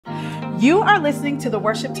You are listening to the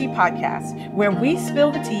Worship Tea Podcast, where we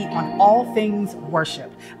spill the tea on all things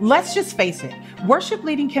worship. Let's just face it, worship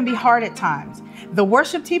leading can be hard at times. The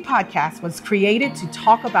Worship Tea Podcast was created to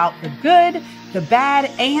talk about the good, the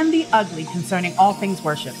bad, and the ugly concerning all things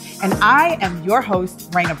worship. And I am your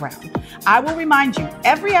host, Rayna Brown. I will remind you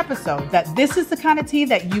every episode that this is the kind of tea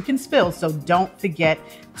that you can spill, so don't forget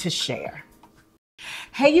to share.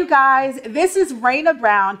 Hey, you guys, this is Rayna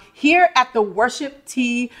Brown here at the Worship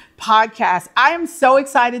Tea Podcast. I am so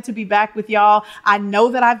excited to be back with y'all. I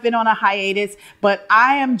know that I've been on a hiatus, but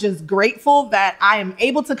I am just grateful that I am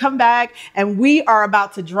able to come back, and we are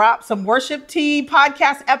about to drop some Worship Tea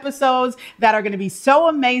Podcast episodes that are going to be so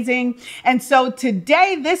amazing. And so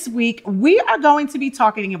today, this week, we are going to be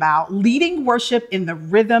talking about leading worship in the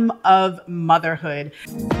rhythm of motherhood.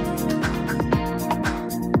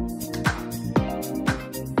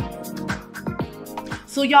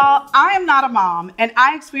 So y'all, I am not a mom, and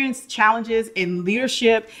I experienced challenges in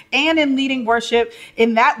leadership and in leading worship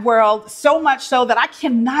in that world, so much so that I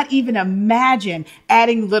cannot even imagine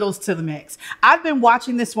adding littles to the mix. I've been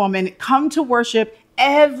watching this woman come to worship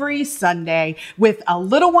every Sunday with a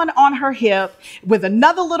little one on her hip, with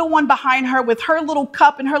another little one behind her, with her little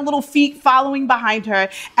cup and her little feet following behind her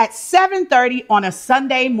at 7:30 on a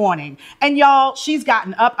Sunday morning. And y'all, she's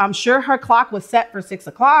gotten up. I'm sure her clock was set for 6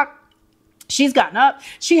 o'clock. She's gotten up,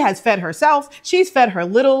 she has fed herself, she's fed her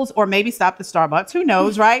littles, or maybe stopped at Starbucks, who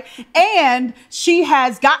knows, right? And she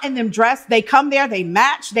has gotten them dressed. They come there, they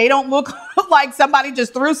match, they don't look like somebody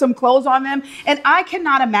just threw some clothes on them. And I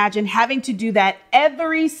cannot imagine having to do that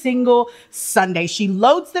every single Sunday. She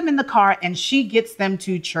loads them in the car and she gets them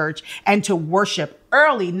to church and to worship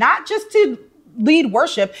early, not just to lead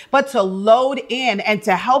worship, but to load in and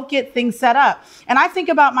to help get things set up. And I think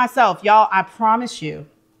about myself, y'all, I promise you,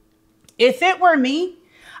 if it were me,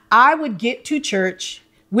 I would get to church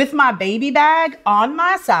with my baby bag on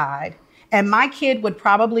my side, and my kid would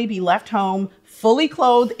probably be left home fully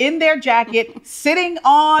clothed in their jacket, sitting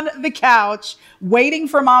on the couch, waiting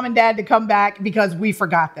for mom and dad to come back because we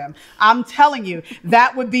forgot them. I'm telling you,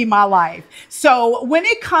 that would be my life. So when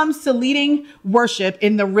it comes to leading worship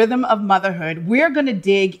in the rhythm of motherhood, we're going to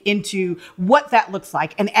dig into what that looks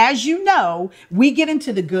like. And as you know, we get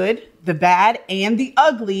into the good, the bad, and the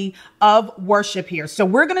ugly of worship here. So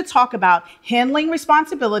we're going to talk about handling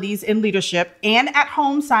responsibilities in leadership and at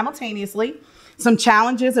home simultaneously, some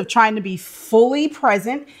challenges of trying to be fully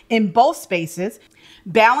present in both spaces,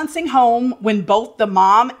 balancing home when both the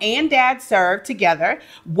mom and dad serve together,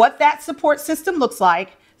 what that support system looks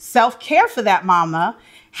like, self-care for that mama,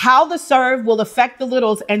 how the serve will affect the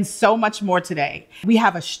littles, and so much more today. We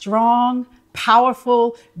have a strong,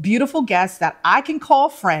 powerful, beautiful guest that I can call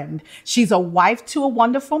friend. She's a wife to a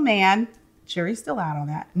wonderful man. Sure, he's still out on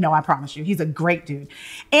that. No, I promise you, he's a great dude.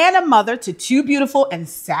 And a mother to two beautiful and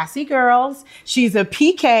sassy girls. She's a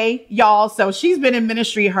PK, y'all, so she's been in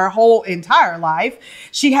ministry her whole entire life.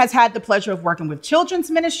 She has had the pleasure of working with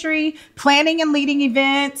children's ministry, planning and leading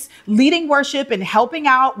events, leading worship, and helping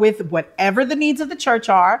out with whatever the needs of the church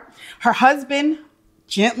are. Her husband,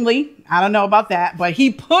 gently, I don't know about that, but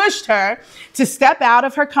he pushed her to step out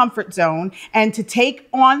of her comfort zone and to take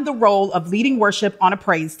on the role of leading worship on a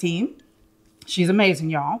praise team. She's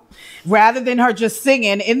amazing, y'all. Rather than her just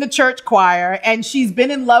singing in the church choir, and she's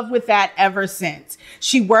been in love with that ever since.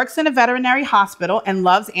 She works in a veterinary hospital and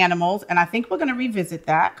loves animals, and I think we're going to revisit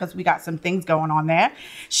that because we got some things going on there.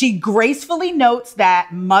 She gracefully notes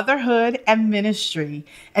that motherhood and ministry,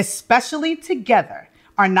 especially together,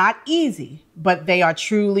 are not easy, but they are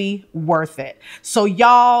truly worth it. So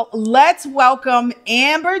y'all, let's welcome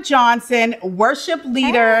Amber Johnson, worship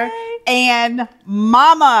leader and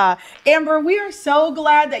mama. Amber, we are so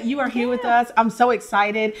glad that you are here with us. I'm so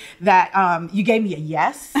excited that you gave me a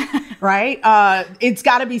yes, right? It's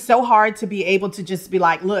got to be so hard to be able to just be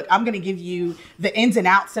like, look, I'm going to give you the ins and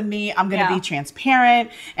outs of me. I'm going to be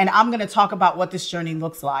transparent, and I'm going to talk about what this journey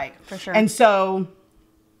looks like. For sure. And so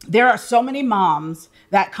there are so many moms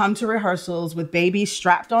that come to rehearsals with babies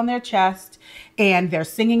strapped on their chest, and they're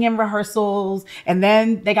singing in rehearsals, and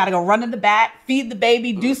then they got to go run in the back, feed the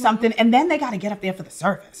baby, do something, and then they got to get up there for the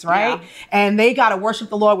service, right? Yeah. And they got to worship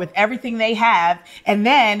the Lord with everything they have, and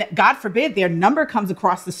then, God forbid, their number comes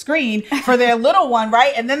across the screen for their little one,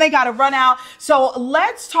 right? And then they got to run out. So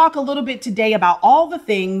let's talk a little bit today about all the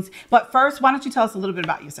things, but first, why don't you tell us a little bit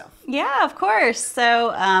about yourself? Yeah, of course. So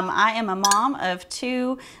I am a mom of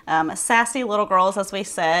two sassy little girls, as we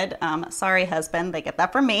said. Sorry, husband, they get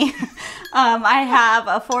that from me. I have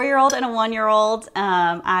a 4-year-old and a 1-year-old.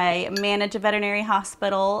 I manage a veterinary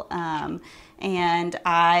hospital, and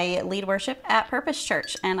I lead worship at Purpose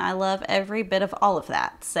Church, and I love every bit of all of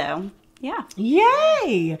that. So Yeah.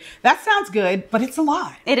 Yay. That sounds good, but it's a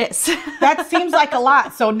lot. It is. That seems like a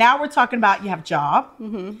lot. So now we're talking about, you have a job.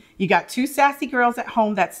 You got 2 sassy girls at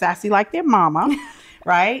home that's sassy like their mama,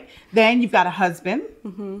 right? Then you've got a husband,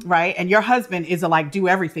 right? And your husband is a like do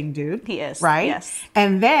everything dude. He is. Right? Yes.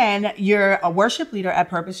 And then you're a worship leader at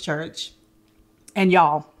Purpose Church. And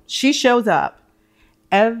y'all, she shows up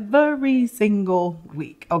every single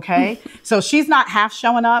week. Okay. So she's not half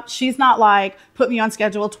showing up. She's not like, put me on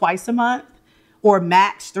schedule twice a month or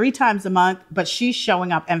max 3 times a month, but she's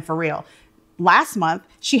showing up. And for real, last month,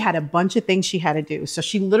 she had a bunch of things she had to do. So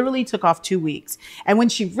she literally took off 2 weeks. And when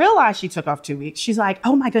she realized she took off 2 weeks, she's like,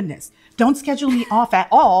 oh my goodness, don't schedule me off at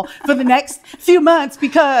all for the next few months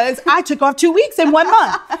because I took off 2 weeks in 1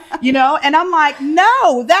 month, you know? And I'm like,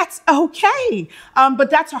 no, that's okay. But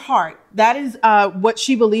that's her heart. That is what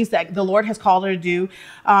she believes that the Lord has called her to do.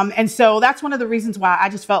 And so that's one of the reasons why I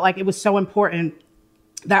just felt like it was so important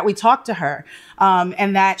that we talk to her,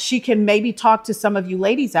 and that she can maybe talk to some of you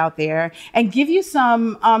ladies out there and give you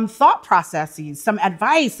some thought processes, some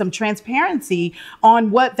advice, some transparency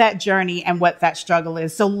on what that journey and what that struggle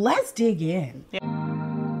is. So let's dig in. Yeah.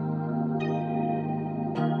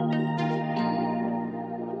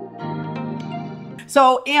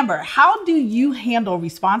 So Amber, how do you handle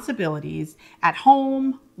responsibilities at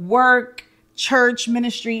home, work, church,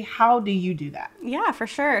 ministry? How do you do that? Yeah, for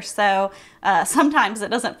sure. So sometimes it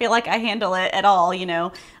doesn't feel like I handle it at all. You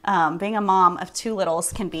know, being a mom of 2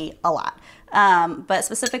 littles can be a lot. But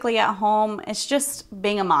specifically at home, it's just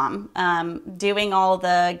being a mom, doing all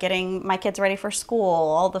the getting my kids ready for school,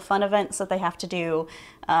 all the fun events that they have to do,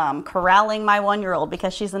 corralling my 1-year-old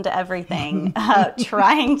because she's into everything,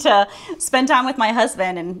 trying to spend time with my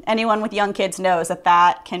husband. And anyone with young kids knows that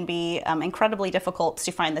that can be incredibly difficult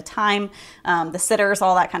to find the time, the sitters,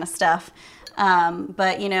 all that kind of stuff.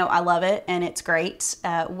 But, you know, I love it and it's great.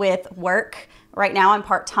 With work, right now I'm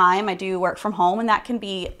part-time. I do work from home and that can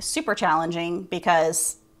be super challenging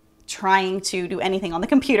because trying to do anything on the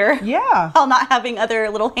computer while not having other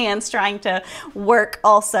little hands trying to work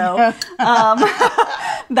also,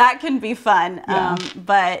 that can be fun.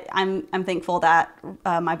 But I'm thankful that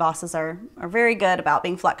my bosses are very good about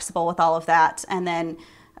being flexible with all of that. And then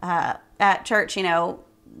at church, you know,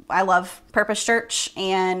 I love Purpose Church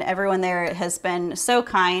and everyone there has been so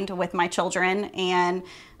kind with my children. And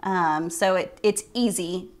so it's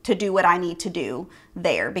easy to do what I need to do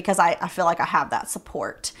there because I feel like I have that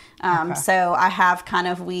support. So I have kind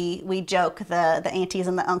of, we joke the aunties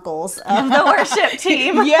and the uncles of the worship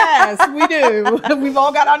team. Yes, we do. We've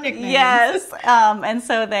all got our nicknames. Yes. And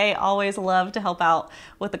so they always love to help out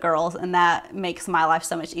with the girls. And that makes my life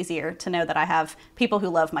so much easier to know that I have people who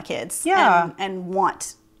love my kids and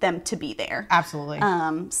want them to be there. Absolutely.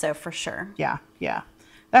 So for sure. Yeah. Yeah.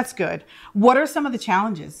 That's good. What are some of the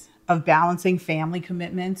challenges of balancing family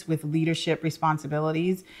commitments with leadership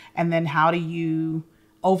responsibilities? And then how do you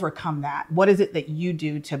overcome that? What is it that you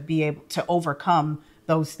do to be able to overcome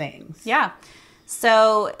those things? Yeah.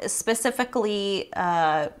 So specifically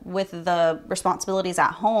with the responsibilities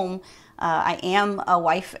at home, I am a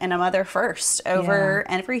wife and a mother first over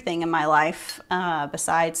everything in my life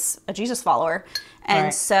besides a Jesus follower.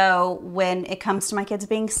 And so when it comes to my kids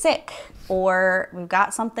being sick or we've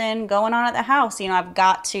got something going on at the house, you know, I've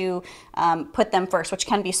got to put them first, which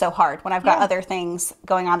can be so hard when I've got other things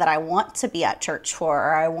going on that I want to be at church for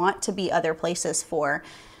or I want to be other places for.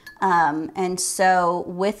 And so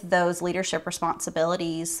with those leadership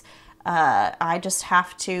responsibilities, I just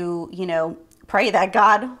have to, you know, pray that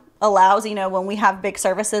God allows, you know, when we have big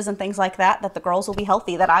services and things like that, that the girls will be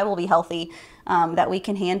healthy, that I will be healthy, that we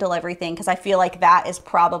can handle everything. Because I feel like that is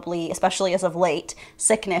probably, especially as of late,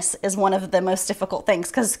 sickness is one of the most difficult things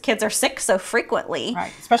because kids are sick so frequently.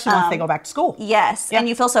 Right, especially once they go back to school. Yes, and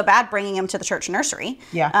you feel so bad bringing them to the church nursery,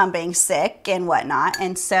 being sick and whatnot.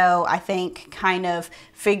 And so I think kind of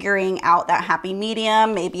figuring out that happy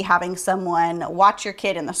medium, maybe having someone watch your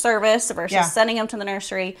kid in the service versus sending them to the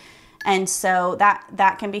nursery. And so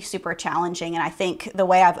that can be super challenging. And I think the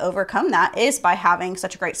way I've overcome that is by having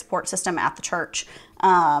such a great support system at the church.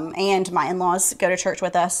 And my in-laws go to church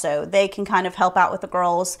with us, so they can kind of help out with the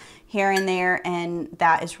girls here and there. And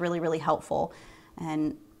that is really, really helpful.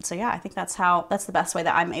 And so, yeah, I think that's the best way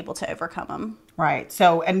that I'm able to overcome them. Right.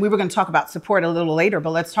 So, and we were going to talk about support a little later, but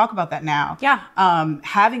let's talk about that now. Yeah.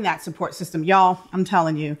 Having that support system, y'all, I'm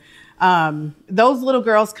telling you, those little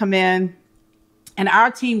girls come in And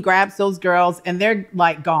our team grabs those girls and they're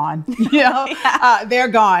like gone, they're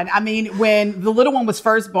gone. I mean, when the little one was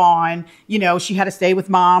first born, she had to stay with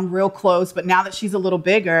mom real close. But now that she's a little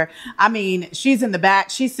bigger, I mean, she's in the back,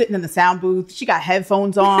 she's sitting in the sound booth. She got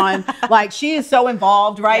headphones on. Like, she is so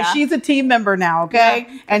involved, right? Yeah. She's a team member now. Okay.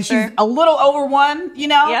 Yeah, and she's a little over one,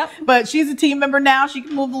 but she's a team member now. She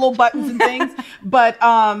can move the little buttons and things. But,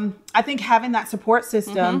 I think having that support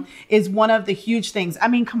system is one of the huge things. I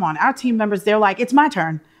mean, come on, our team members, they're like, it's my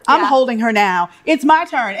turn. I'm holding her now. It's my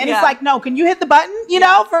turn. And it's like, no, can you hit the button,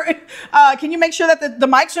 can you make sure that the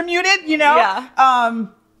mics are muted,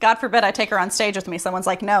 God forbid I take her on stage with me. Someone's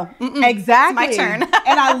like, no, exactly. It's my turn.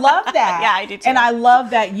 And I love that. Yeah, I do too. And I love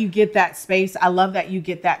that you get that space. I love that you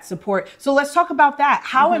get that support. So let's talk about that.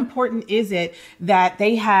 How important is it that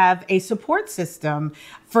they have a support system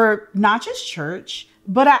for not just church,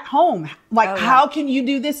 but at home? Like, how can you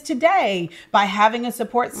do this today by having a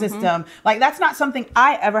support system? Like, that's not something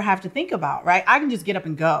I ever have to think about, right? I can just get up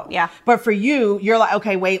and go. Yeah. But for you, you're like,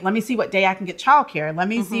 okay, wait, let me see what day I can get childcare. Let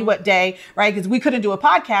me see what day, right? Because we couldn't do a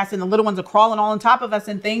podcast and the little ones are crawling all on top of us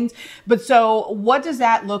and things. But so what does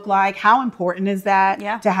that look like? How important is that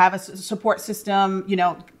to have a support system?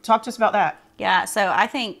 Talk to us about that. Yeah, so I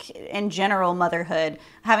think in general, motherhood,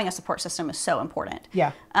 having a support system is so important.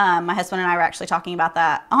 Yeah. My husband and I were actually talking about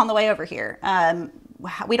that on the way over here.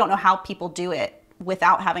 We don't know how people do it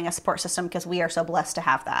without having a support system because we are so blessed to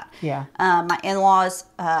have that. Yeah. My in-laws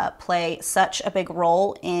play such a big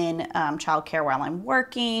role in childcare while I'm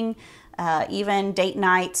working, even date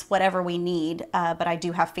nights, whatever we need. But I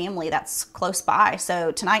do have family that's close by.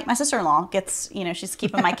 So tonight, my sister-in-law gets, she's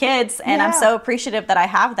keeping my kids, and I'm so appreciative that I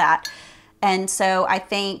have that. And so I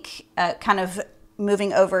think kind of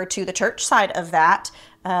moving over to the church side of that,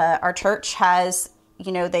 our church has,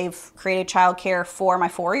 they've created childcare for my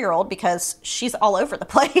 4-year-old because she's all over the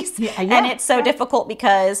place. And it's so difficult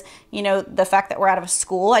because, the fact that we're out of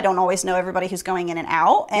school, I don't always know everybody who's going in and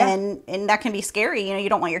out. And that can be scary. You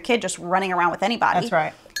don't want your kid just running around with anybody. That's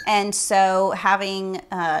right. And so having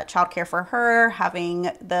childcare for her, having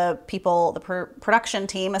the people, the production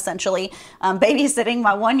team essentially babysitting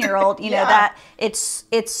my 1-year-old, that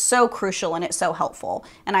it's so crucial and it's so helpful.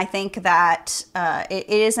 And I think that it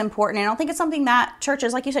is important. And I don't think it's something that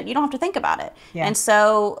churches, like you said, you don't have to think about it. Yeah. And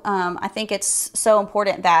so I think it's so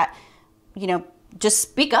important that, just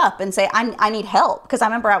speak up and say, I need help. Because I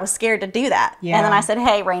remember I was scared to do that. Yeah. And then I said,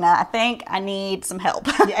 hey, Rayna, I think I need some help.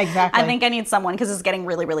 Yeah, exactly. I think I need someone because it's getting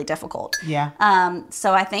really, really difficult. Yeah.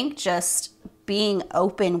 So I think just being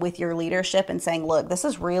open with your leadership and saying, look, this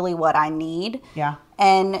is really what I need. Yeah.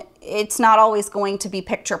 And it's not always going to be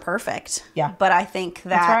picture perfect. Yeah. But I think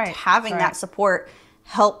that having that support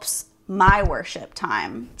helps my worship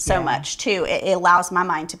time so much too. It allows my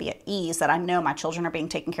mind to be at ease that I know my children are being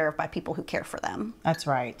taken care of by people who care for them. That's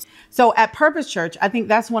right. So at Purpose Church, I think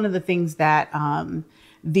that's one of the things that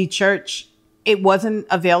the church, it wasn't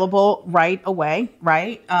available right away,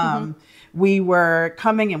 right? We were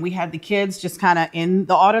coming and we had the kids just kind of in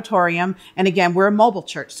the auditorium. And again, we're a mobile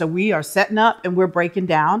church. So we are setting up and we're breaking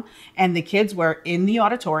down. And the kids were in the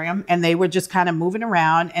auditorium and they were just kind of moving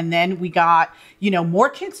around. And then we got, more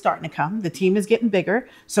kids starting to come. The team is getting bigger.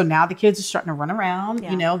 So now the kids are starting to run around.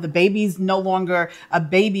 Yeah. The baby's no longer a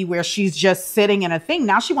baby where she's just sitting in a thing.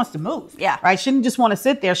 Now she wants to move. Yeah. Right. She didn't just want to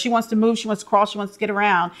sit there. She wants to move. She wants to crawl. She wants to get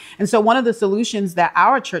around. And so one of the solutions that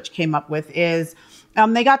our church came up with is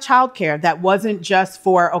they got childcare that wasn't just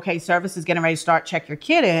for, okay, service is getting ready to start, check your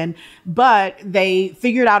kid in, but they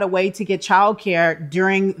figured out a way to get childcare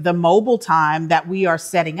during the mobile time that we are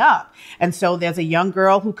setting up. And so there's a young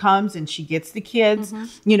girl who comes and she gets the kids,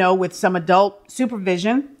 with some adult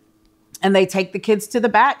supervision. And they take the kids to the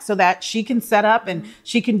back so that she can set up and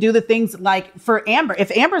she can do the things like for Amber.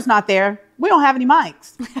 If Amber's not there, we don't have any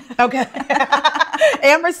mics. Okay.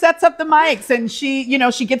 Amber sets up the mics and she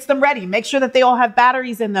gets them ready. Make sure that they all have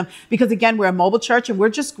batteries in them because again, we're a mobile church and we're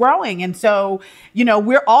just growing. And so,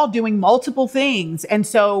 we're all doing multiple things. And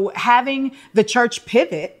so having the church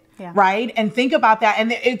pivot, right? And think about that.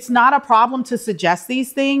 And it's not a problem to suggest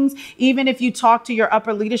these things. Even if you talk to your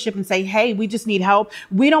upper leadership and say, hey, we just need help.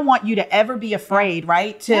 We don't want you to ever be afraid,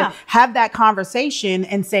 right? To have that conversation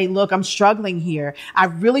and say, look, I'm struggling here. I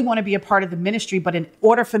really want to be a part of the ministry. But in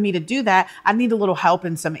order for me to do that, I need a little help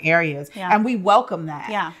in some areas. Yeah. And we welcome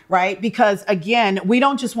that, right? Because again, we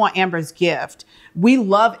don't just want Amber's gift. We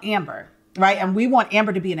love Amber. Right. And we want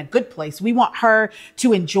Amber to be in a good place. We want her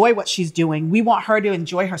to enjoy what she's doing. We want her to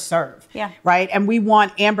enjoy her serve. Yeah. Right. And we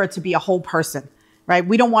want Amber to be a whole person. right?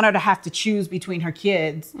 We don't want her to have to choose between her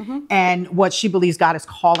kids and what she believes God is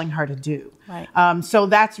calling her to do. Right. So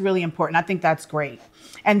that's really important. I think that's great.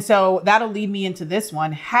 And so that'll lead me into this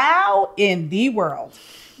one. How in the world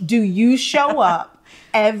do you show up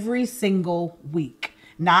every single week?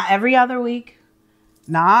 Not every other week,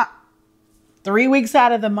 not 3 weeks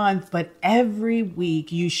out of the month, but every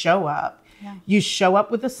week you show up. Yeah. You show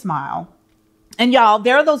up with a smile. And y'all,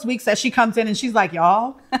 there are those weeks that she comes in and she's like,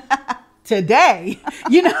 y'all, today,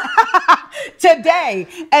 today.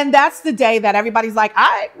 And that's the day that everybody's like, all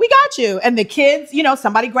right, we got you. And the kids,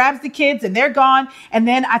 somebody grabs the kids and they're gone. And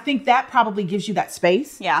then I think that probably gives you that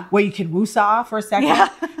space where you can woosah for a second,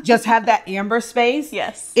 just have that amber space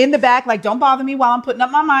in the back. Like, don't bother me while I'm putting up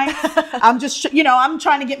my mic. I'm just, I'm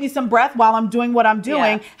trying to get me some breath while I'm doing what I'm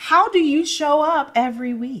doing. Yeah. How do you show up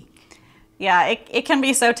every week? Yeah, it can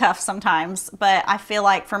be so tough sometimes, but I feel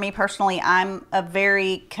like for me personally, I'm a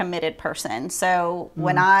very committed person. So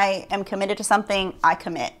when I am committed to something, I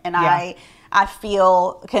commit, and I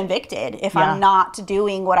feel convicted if I'm not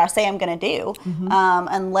doing what I say I'm going to do,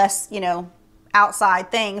 unless, outside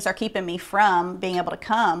things are keeping me from being able to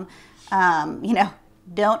come.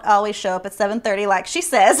 Don't always show up at 7:30 like she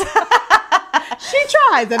says. She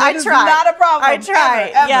tries, and it's not a problem. I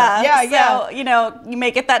try. Ever. Yeah. So, you may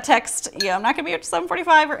get that text, I'm not going to be here till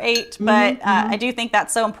 7:45 or 8, but I do think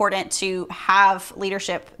that's so important to have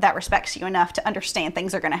leadership that respects you enough to understand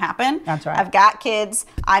things are going to happen. That's right. I've got kids.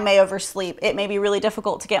 I may oversleep. It may be really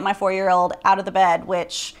difficult to get my 4-year-old out of the bed,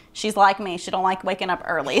 which she's like me. She don't like waking up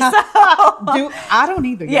early. So. I don't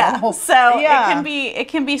either. Yeah. So it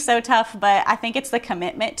can be so tough, but I think it's the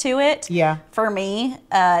commitment to it. Yeah. For me,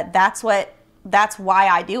 that's why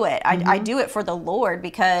I do it. I do it for the Lord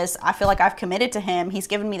because I feel like I've committed to Him. He's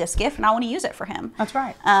given me this gift and I want to use it for Him. That's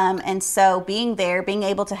right. And so being there, being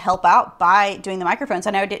able to help out by doing the microphones.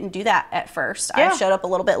 I know I didn't do that at first. I showed up a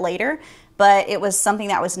little bit later, but it was something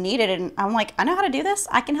that was needed. And I'm like, I know how to do this.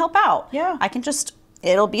 I can help out. Yeah.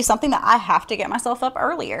 It'll be something that I have to get myself up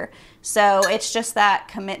earlier. So it's just that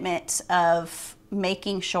commitment of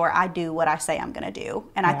making sure I do what I say I'm going to do.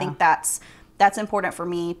 And I think that's important for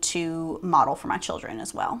me to model for my children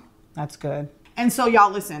as well. That's good. And so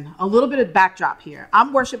y'all listen, a little bit of backdrop here.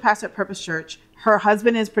 I'm worship pastor at Purpose Church. Her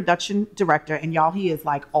husband is production director, and y'all, he is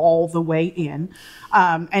like all the way in.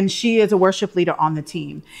 And she is a worship leader on the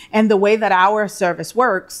team. And the way that our service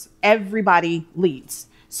works, everybody leads.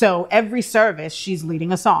 So every service, she's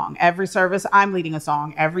leading a song. Every service, I'm leading a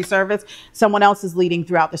song. Every service, someone else is leading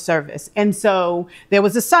throughout the service. And so there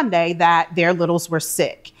was a Sunday that their littles were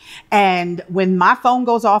sick. And when my phone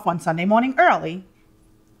goes off on Sunday morning early,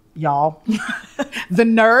 y'all, the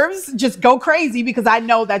nerves just go crazy because I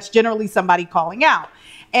know that's generally somebody calling out.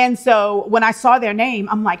 And so when I saw their name,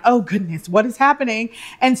 I'm like, oh goodness, what is happening?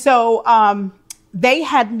 And so they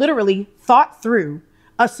had literally thought through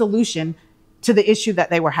a solution to the issue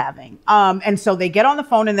that they were having. And so they get on the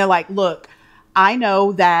phone and they're like, look, I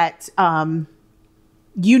know that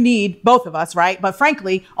you need both of us, right? But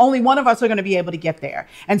frankly, only one of us are going to be able to get there.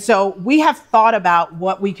 And so we have thought about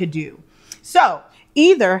what we could do. So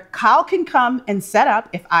either Kyle can come and set up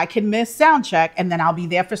if I can miss sound check, and then I'll be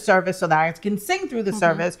there for service so that I can sing through the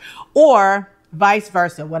service, or vice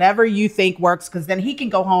versa, whatever you think works, because then he can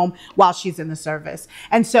go home while she's in the service.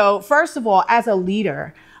 And so first of all, as a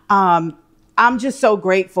leader, I'm just so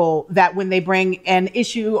grateful that when they bring an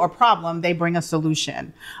issue or problem, they bring a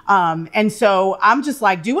solution. And so I'm just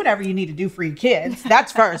like, do whatever you need to do for your kids.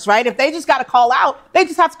 That's first, right? If they just got to call out, they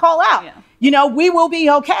just have to call out. Yeah. We will be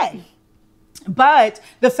okay. But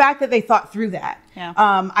the fact that they thought through that,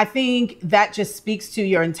 I think that just speaks to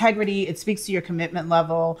your integrity. It speaks to your commitment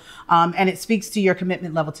level, and it speaks to your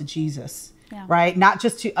commitment level to Jesus. Right? Not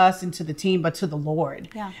just to us and to the team, but to the Lord.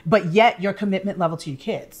 But yet your commitment level to your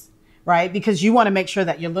kids. Right? Because you want to make sure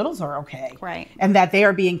that your littles are okay. Right. And that they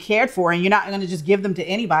are being cared for, and you're not going to just give them to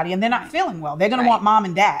anybody and they're not feeling well. They're going to want mom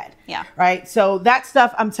and dad. Yeah. Right. So that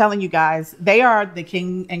stuff, I'm telling you guys, they are the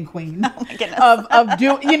king and queen of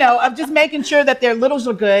just making sure that their littles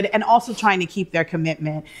are good and also trying to keep their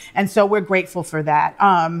commitment. And so we're grateful for that.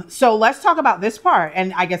 So let's talk about this part.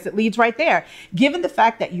 And I guess it leads right there. Given the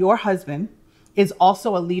fact that your husband is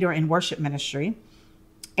also a leader in worship ministry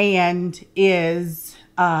and is,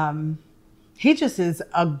 he just is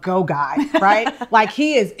a go guy, right? Like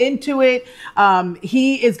he is into it.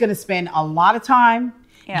 He is going to spend a lot of time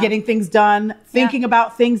getting things done, thinking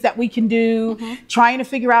about things that we can do, trying to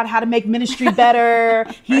figure out how to make ministry better.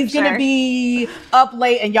 He's going to be up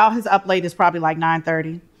late, and y'all, his up late is probably like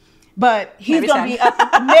 9:30. but he's Maybe going to 10. be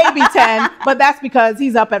up maybe 10, but that's because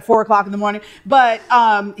he's up at 4 o'clock in the morning. But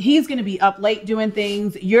he's going to be up late doing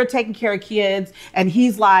things. You're taking care of kids, and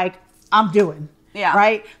he's like, I'm doing. Yeah.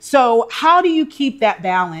 Right. So how do you keep that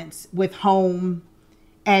balance with home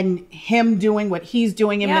and him doing what he's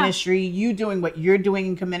doing in ministry, you doing what you're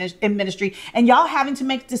doing in ministry, and y'all having to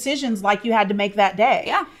make decisions like you had to make that day?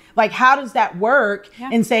 Yeah. Like, how does that work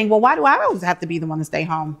in saying, well, why do I always have to be the one to stay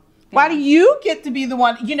home? Why do you get to be the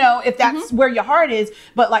one, if that's where your heart is,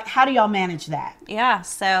 but like, how do y'all manage that? Yeah.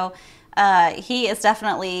 So he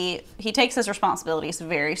takes his responsibilities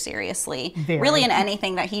very seriously. Really, in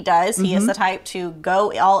anything that he does, he is the type to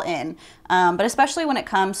go all in. But especially when it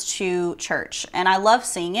comes to church. And I love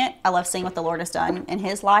seeing it. I love seeing what the Lord has done in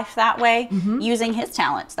his life that way, using his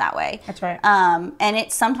talents that way. That's right. And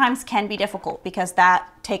it sometimes can be difficult because that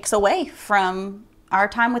takes away from our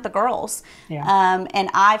time with the girls. Yeah. And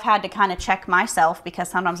I've had to kind of check myself because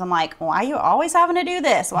sometimes I'm like, why are you always having to do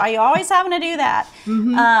this? Why are you always having to do that?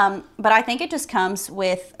 But I think it just comes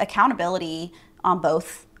with accountability on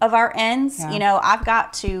both of our ends. Yeah. I've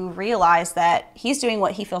got to realize that he's doing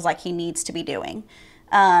what he feels like he needs to be doing.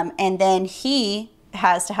 And then he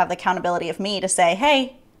has to have the accountability of me to say,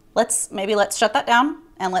 hey, let's shut that down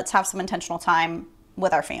and let's have some intentional time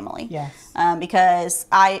with our family. Yes. Because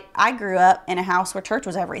I grew up in a house where church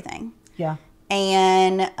was everything. Yeah.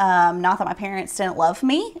 And not that my parents didn't love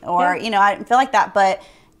me or, I didn't feel like that, but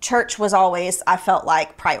church was always, I felt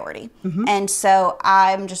like, priority. And so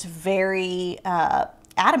I'm just very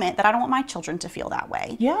adamant that I don't want my children to feel that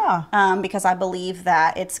way. Yeah. Because I believe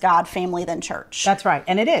that it's God, family, then church. That's right.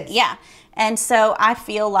 And it is. Yeah. And so I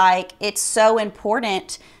feel like it's so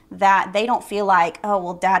important that they don't feel like, oh,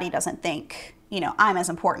 well, daddy doesn't think, I'm as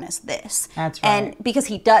important as this. That's right. And because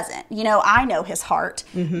he doesn't, I know his heart,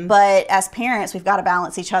 but as parents, we've got to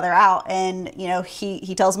balance each other out. And,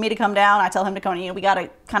 he tells me to come down, I tell him to come, we got to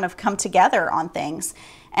kind of come together on things.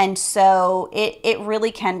 And so it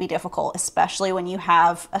really can be difficult, especially when you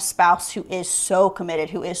have a spouse who is so committed,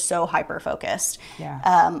 who is so hyper-focused.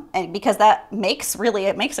 Yeah. And because it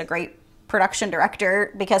makes a great production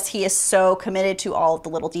director because he is so committed to all of the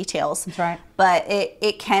little details. That's right. But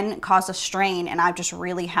it can cause a strain, and I've just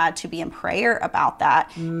really had to be in prayer about that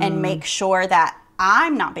and make sure that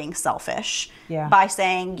I'm not being selfish by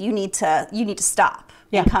saying you need to stop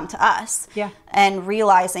and come to us. Yeah. And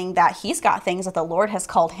realizing that he's got things that the Lord has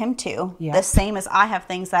called him to, the same as I have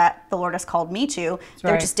things that the Lord has called me to.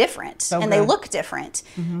 They're just different, and they look different.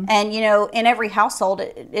 And, in every household,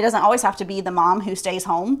 it doesn't always have to be the mom who stays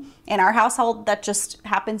home. In our household, that just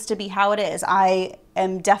happens to be how it is. I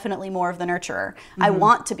am definitely more of the nurturer. I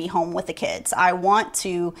want to be home with the kids. I want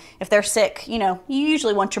to, if they're sick, you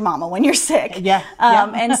usually want your mama when you're sick. Yeah.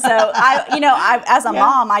 And so I as a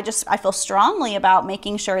mom, I feel strongly about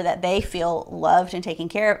making sure that they feel loved and taken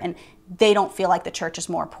care of, and they don't feel like the church is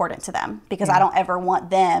more important to them, because I don't ever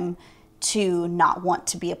want them to not want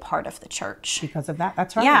to be a part of the church. Because of that.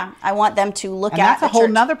 That's right. Yeah. I want them to look and at that's a whole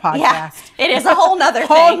nother podcast. Yeah, it is a whole nother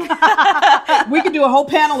thing. We could do a whole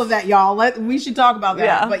panel of that, y'all. We should talk about that.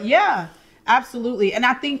 Yeah. But yeah, absolutely. And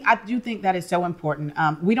I do think that is so important.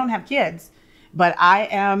 We don't have kids, but I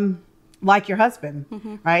am like your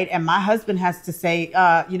husband, right? And my husband has to say,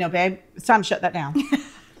 babe, it's time to shut that down.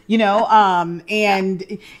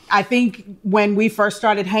 And I think when we first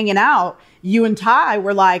started hanging out, you and Ty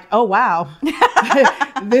were like, oh, wow,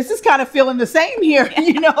 this is kind of feeling the same here.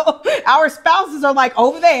 Our spouses are like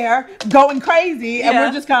over there going crazy, and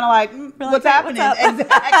we're just kind of like, what's happening?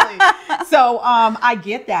 Exactly. So I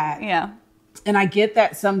get that. Yeah. And I get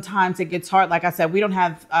that sometimes it gets hard. Like I said, we don't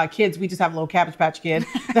have kids. We just have a little Cabbage Patch Kid.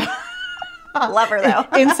 Love her though.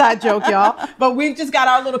 Inside joke, y'all. But we've just got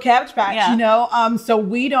our little Cabbage Patch, so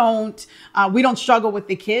we don't struggle with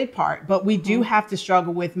the kid part, but we do have to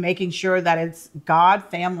struggle with making sure that it's God,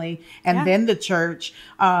 family, and then the church.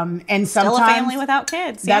 And Still sometimes a family without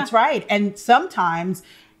kids. That's right. And sometimes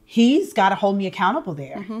he's got to hold me accountable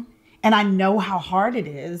there. And I know how hard it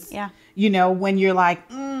is. Yeah. When you're like,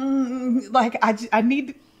 I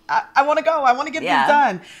need, I want to go. I want to get this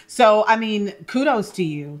done. So, I mean, kudos to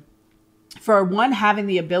you for one, having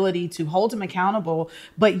the ability to hold him accountable,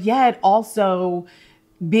 but yet also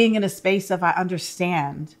being in a space of, I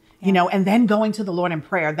understand, and then going to the Lord in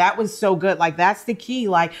prayer. That was so good. Like, that's the key,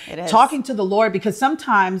 talking to the Lord, because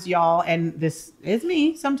sometimes, y'all, and this is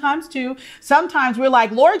me sometimes too, sometimes we're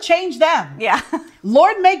like, Lord, change them. Yeah.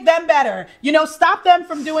 Lord, make them better. Stop them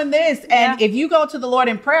from doing this. And if you go to the Lord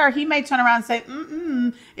in prayer, he may turn around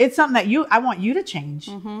and say, It's something that I want you to change.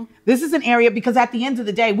 This is an area, because at the end of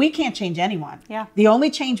the day, we can't change anyone. Yeah. The only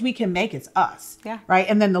change we can make is us. Yeah. Right.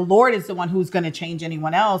 And then the Lord is the one who's going to change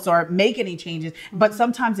anyone else or make any changes. But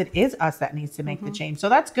sometimes it is us that needs to make the change. So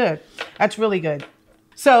that's good. That's really good.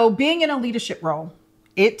 So being in a leadership role,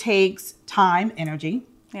 it takes time, energy.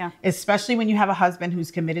 Yeah. Especially when you have a husband who's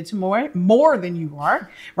committed to more than you are,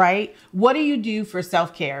 right? What do you do for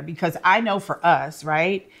self-care? Because I know for us,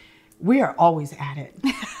 right, we are always at it,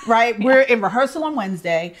 right? Yeah. We're in rehearsal on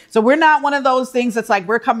Wednesday. So we're not one of those things that's like,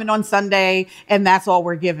 we're coming on Sunday and that's all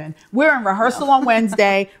we're given. We're in rehearsal on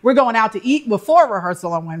Wednesday. We're going out to eat before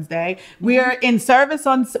rehearsal on Wednesday. We're in service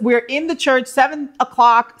we're in the church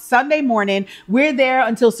 7:00 Sunday morning. We're there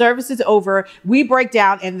until service is over. We break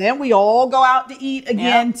down and then we all go out to eat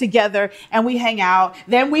again together and we hang out.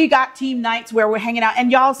 Then we got team nights where we're hanging out.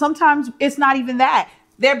 And y'all, sometimes it's not even that.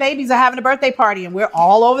 Their babies are having a birthday party and we're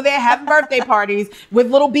all over there having birthday parties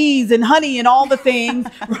with little bees and honey and all the things.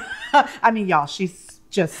 I mean, y'all, she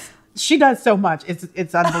does so much.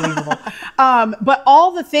 It's unbelievable. But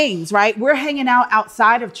all the things, right? We're hanging out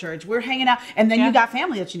outside of church. We're hanging out. And then you got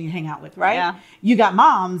family that you need to hang out with, right? Yeah. You got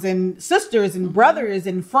moms and sisters and brothers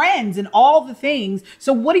and friends and all the things.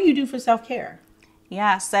 So what do you do for self-care?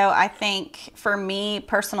 Yeah. So I think for me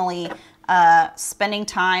personally, spending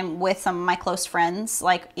time with some of my close friends,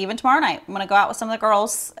 like even tomorrow night, I'm going to go out with some of the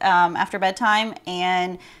girls after bedtime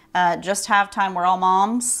and just have time. We're all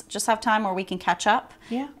moms, just have time where we can catch up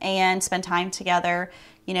and spend time together.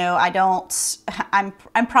 You know,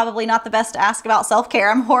 I'm probably not the best to ask about self-care.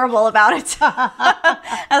 I'm horrible about it,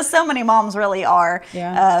 as so many moms really are.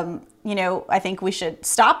 Yeah. You know, I think we should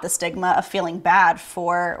stop the stigma of feeling bad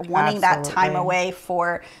for wanting that time away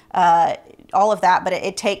for all of that. But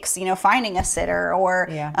it takes, you know, finding a sitter or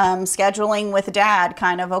scheduling with dad,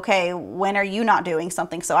 kind of, okay, when are you not doing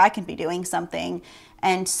something so I can be doing something?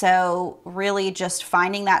 And so really just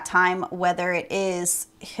finding that time, whether it is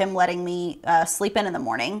him letting me sleep in the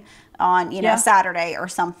morning on, you know, Saturday or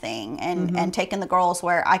something, and taking the girls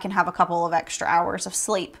where I can have a couple of extra hours of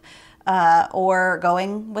sleep, or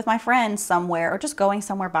going with my friends somewhere, or just going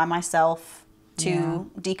somewhere by myself to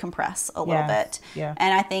decompress a little bit. Yeah.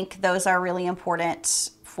 And I think those are really important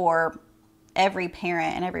for every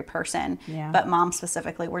parent and every person, but mom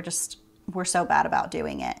specifically, we're so bad about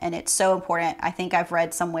doing it. And it's so important. I think I've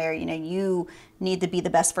read somewhere, you know, you need to be the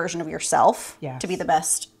best version of yourself to be the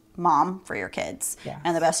best mom for your kids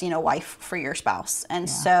and the best, you know, wife for your spouse. And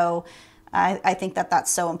so I think that that's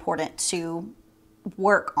so important to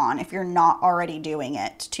work on if you're not already doing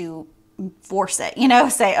it, to force it, you know,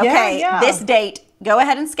 say, okay, this date, go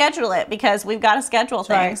ahead and schedule it, because we've got to schedule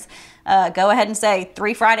things. Go ahead and say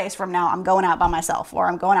 3 Fridays from now, I'm going out by myself, or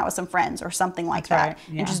I'm going out with some friends or something like that.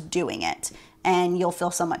 And just doing it, and you'll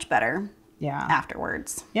feel so much better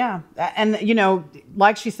afterwards. Yeah. And, you know,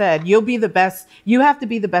 like she said, you have to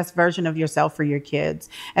be the best version of yourself for your kids.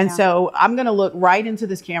 And so I'm going to look right into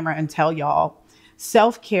this camera and tell y'all,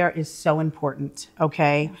 self-care is so important.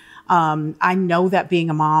 Okay. I know that being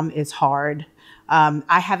a mom is hard.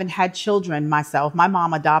 I haven't had children myself. My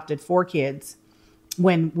mom adopted 4 kids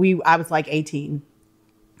when I was like 18,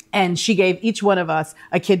 and she gave each one of us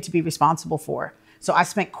a kid to be responsible for. So I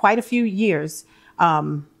spent quite a few years,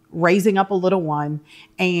 raising up a little one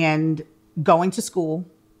and going to school,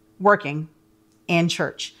 working, and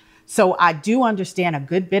church. So I do understand a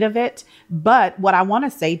good bit of it. But what I want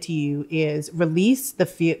to say to you is release the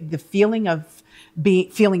feeling of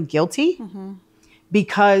feeling guilty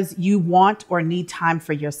because you want or need time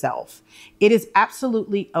for yourself. It is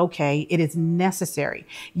absolutely okay. It is necessary.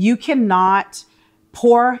 You cannot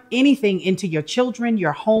pour anything into your children,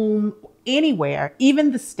 your home, anywhere,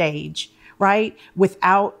 even the stage, right,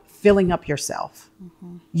 without filling up yourself.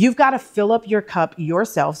 You've got to fill up your cup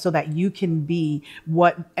yourself so that you can be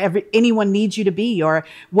what anyone needs you to be, or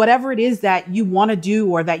whatever it is that you want to do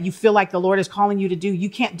or that you feel like the Lord is calling you to do. You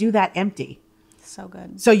can't do that empty. So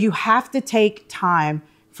good. So you have to take time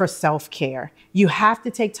for self-care. You have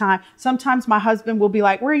to take time. Sometimes my husband will be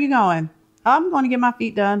like, where are you going? I'm going to get my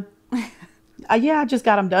feet done. I just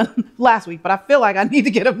got them done last week, but I feel like I need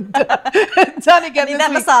to get them done again. I need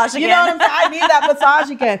that massage again. You know what I'm saying? I need that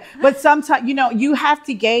massage again. But sometimes, you know, you have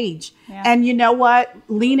to gauge. And you know what?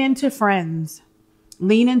 Lean into friends.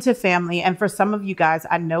 Lean into family. And for some of you guys,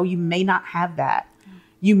 I know you may not have that.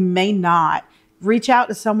 You may not. Reach out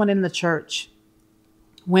to someone in the church,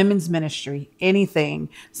 women's ministry, anything,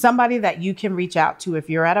 somebody that you can reach out to if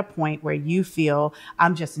you're at a point where you feel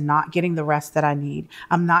I'm just not getting the rest that I need.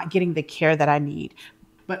 I'm not getting the care that I need.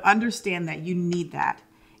 But understand that you need that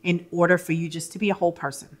in order for you just to be a whole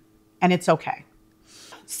person. And it's okay.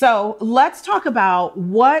 So let's talk about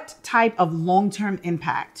what type of long-term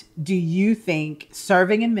impact do you think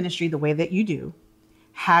serving in ministry the way that you do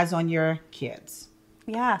has on your kids?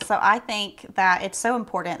 Yeah, so I think that it's so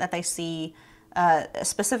important that they see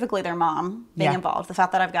specifically their mom being involved. The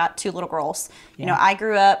fact that I've got 2 little girls. You know, I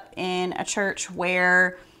grew up in a church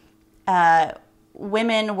where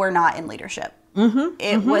women were not in leadership.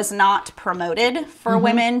 It was not promoted for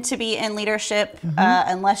women to be in leadership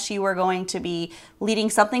unless you were going to be leading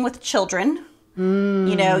something with children.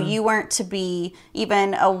 You know, you weren't to be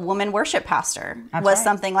even a woman worship pastor. That's was right.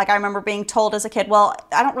 something like I remember being told as a kid, well,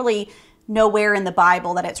 I don't really know where in the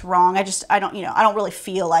Bible that it's wrong. I don't really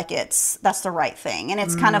feel like that's the right thing. And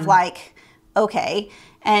it's kind of like, okay.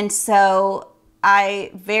 And so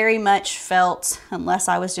I very much felt, unless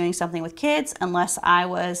I was doing something with kids, unless I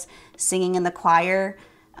was singing in the choir,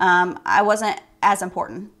 I wasn't as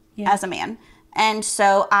important as a man. And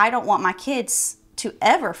so I don't want my kids to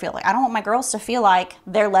ever feel like, I don't want my girls to feel like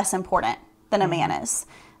they're less important than a man is.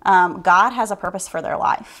 God has a purpose for their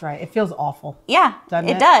life. Right. It feels awful. Yeah,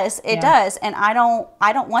 it does. It Yeah. does. And I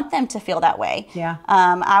don't want them to feel that way. Yeah.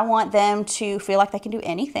 I want them to feel like they can do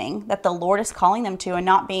anything that the Lord is calling them to, and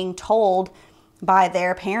not being told by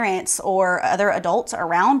their parents or other adults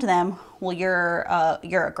around them, well, you're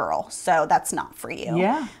a girl, so that's not for you.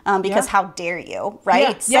 Yeah. Because how dare you, right?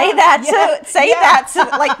 Yeah. Say Yeah. that to Yeah. that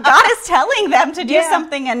to, like, God is telling them to do Yeah.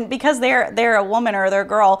 something, and because they're a woman or they're a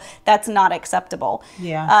girl, that's not acceptable.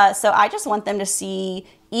 Yeah. So I just want them to see,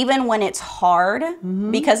 even when it's hard,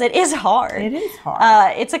 because it is hard. It is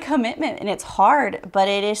hard. It's a commitment and it's hard, but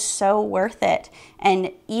it is so worth it.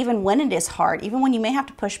 And even when it is hard, even when you may have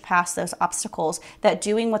to push past those obstacles, that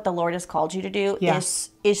doing what the Lord has called you to do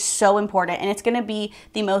is so important. And it's going to be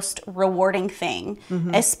the most rewarding thing,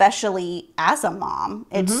 especially as a mom.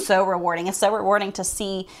 It's so rewarding. It's so rewarding to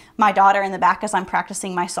see my daughter in the back as I'm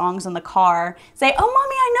practicing my songs in the car say, "Oh,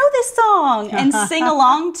 Mommy, I know this song," and sing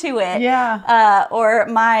along to it. Yeah. Or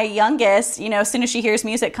my youngest, you know, as soon as she hears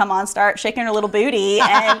music come on, start shaking her little booty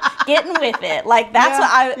and getting with it. Like, that's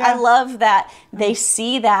what I love, that they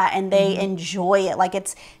see that and they enjoy it. Like,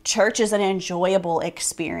 church is an enjoyable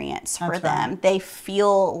experience for them. Right. They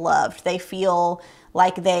feel loved. They feel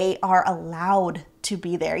like they are allowed to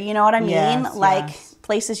be there. You know what I mean?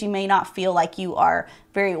 Places you may not feel like you are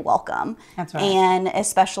very welcome. That's right. And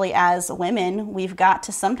especially as women, we've got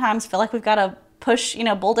to sometimes feel like we've got to push,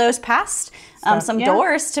 bulldoze past some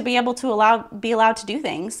doors to be able to be allowed to do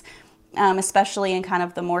things, especially in kind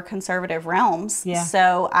of the more conservative realms. Yeah.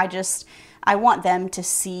 So I want them to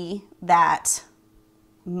see that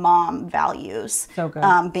mom values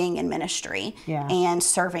being in ministry and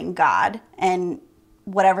serving God, and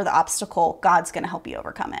whatever the obstacle, God's going to help you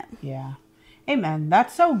overcome it. Yeah. Amen.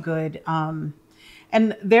 That's so good. And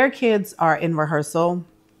their kids are in rehearsal.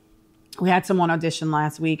 We had someone audition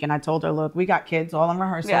last week, and I told her, look, we got kids all in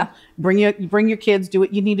rehearsal. Yeah. Bring your kids, do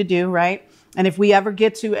what you need to do, right? And if we ever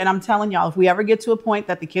get to, and I'm telling y'all, if we ever get to a point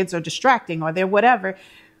that the kids are distracting or they're whatever,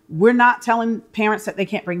 we're not telling parents that they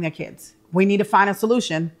can't bring their kids. We need to find a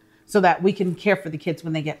solution so that we can care for the kids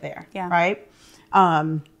when they get there, right?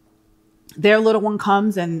 Their little one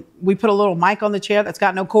comes, and we put a little mic on the chair that's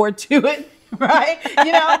got no cord to it, right?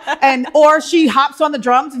 Or she hops on the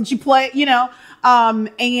drums and she play,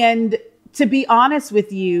 and to be honest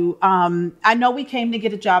with you, I know we came to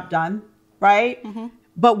get a job done, right? Mm-hmm.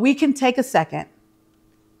 But we can take a second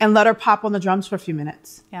and let her pop on the drums for a few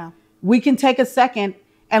minutes. Yeah. We can take a second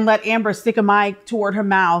and let Amber stick a mic toward her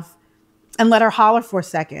mouth and let her holler for a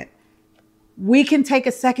second. We can take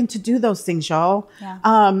a second to do those things, y'all.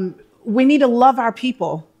 Yeah. We need to love our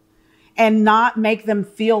people and not make them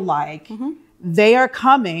feel like they are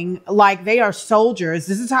coming like they are soldiers.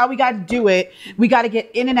 This is how we got to do it. We got to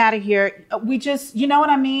get in and out of here. We just, you know what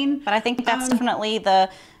I mean? But I think that's definitely the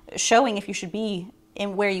showing if you should be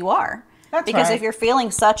in where you are. That's because right. if you're feeling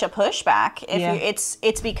such a pushback,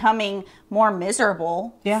 it's becoming more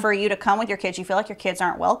miserable for you to come with your kids. You feel like your kids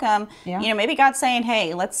aren't welcome. Yeah. Maybe God's saying,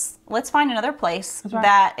 "Hey, let's find another place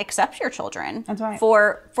that accepts your children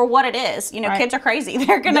for what it is." Kids are crazy.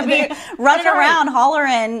 They're going to be running around,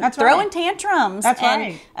 hollering, throwing tantrums. That's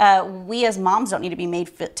and we as moms don't need to be made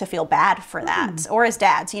to feel bad for that. Or as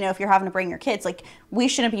dads, if you're having to bring your kids, like, we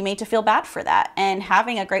shouldn't be made to feel bad for that. And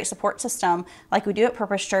having a great support system like we do at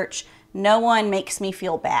Purpose Church, no one makes me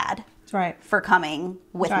feel bad for coming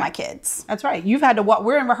with my kids. That's right. You've had to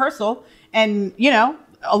we're in rehearsal, and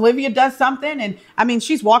Olivia does something, and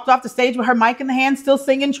she's walked off the stage with her mic in the hand, still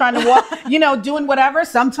singing, trying to walk, doing whatever.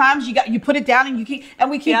 Sometimes you put it down and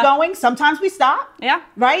we keep going. Sometimes we stop. Yeah.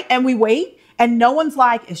 Right. And we wait, and no one's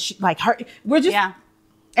like, is she like her? We're just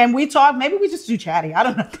And we talk, maybe we just do chatty. I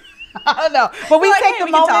don't know. I don't know. But we like, take hey, a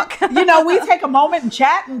we can moment, talk. we take a moment and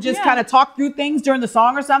chat and just kind of talk through things during the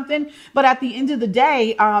song or something. But at the end of the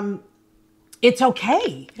day, it's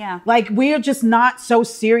okay. Yeah. Like, we're just not so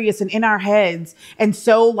serious and in our heads. And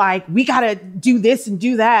so, like, we got to do this and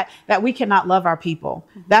do that we cannot love our people.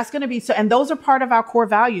 That's going to be so. And those are part of our core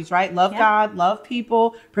values, right? Love God, love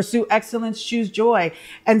people, pursue excellence, choose joy.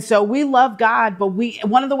 And so we love God, but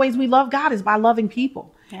one of the ways we love God is by loving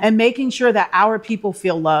people and making sure that our people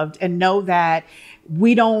feel loved and know that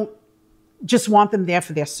we don't just want them there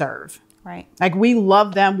for their serve. Right. Like, we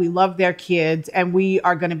love them, we love their kids, and we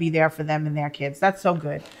are going to be there for them and their kids. That's so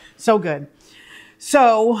good. So good.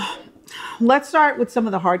 So let's start with some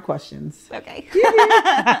of the hard questions. Okay.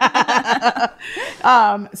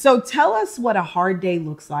 So tell us what a hard day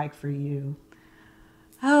looks like for you.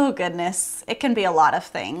 Oh, goodness. It can be a lot of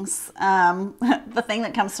things. The thing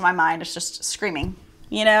that comes to my mind is just screaming.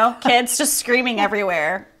 Kids just screaming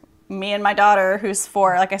everywhere. Me and my daughter, who's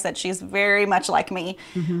 4, like I said, she's very much like me.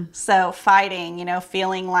 So fighting,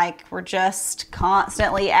 feeling like we're just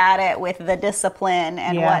constantly at it with the discipline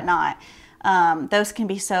and whatnot. Those can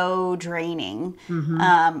be so draining,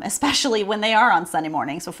 especially when they are on Sunday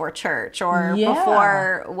mornings before church or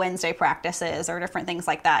before Wednesday practices or different things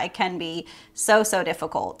like that. It can be so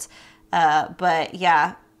difficult. But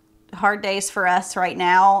yeah, hard days for us right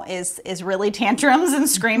now is really tantrums and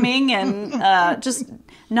screaming and just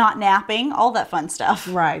not napping, all that fun stuff.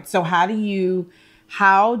 Right. So how do you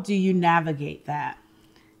navigate that?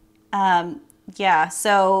 Yeah,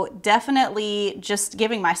 so definitely just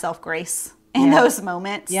giving myself grace in those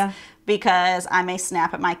moments. Yeah. Because I may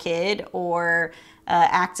snap at my kid or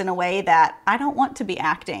act in a way that I don't want to be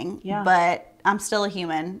acting. Yeah. But I'm still a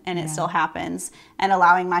human and it still happens. And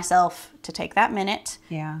allowing myself to take that minute,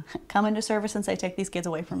 come into service and say, take these kids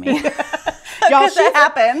away from me. Y'all, that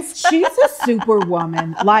happens. She's a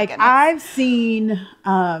superwoman. Like, I've seen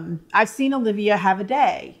Olivia have a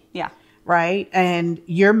day. Yeah. Right. And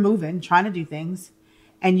you're moving, trying to do things.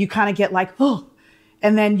 And you kind of get like, oh,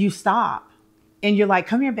 and then you stop and you're like,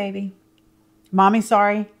 come here, baby. Mommy,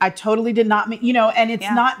 sorry. I totally did not mean, and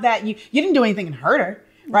it's not that you didn't do anything and hurt her.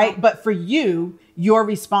 Right. No. But for you, your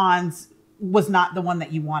response was not the one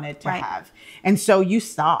that you wanted to have. And so you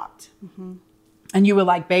stopped and you were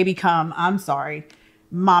like, baby, come. I'm sorry.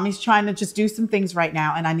 Mommy's trying to just do some things right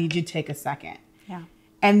now. And I need you to take a second. Yeah.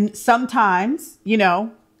 And sometimes,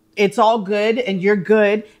 it's all good and you're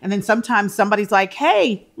good. And then sometimes somebody's like,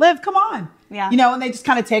 hey, Liv, come on. Yeah. And they just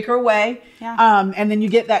kind of take her away. Yeah. And then you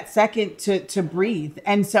get that second to breathe.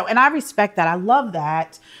 And I respect that. I love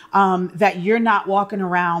that, that you're not walking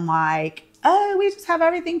around like, oh, we just have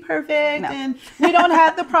everything perfect and we don't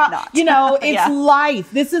have the problem. It's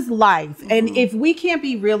life. This is life. And if we can't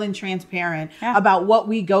be real and transparent about what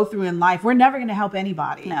we go through in life, we're never going to help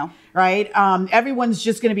anybody. No. Right? Everyone's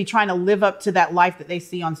just going to be trying to live up to that life that they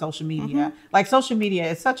see on social media. Like, social media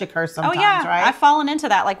is such a curse sometimes, right? I've fallen into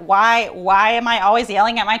that. Like, why am I always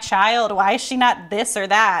yelling at my child? Why is she not this or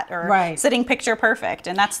that? Or sitting picture perfect?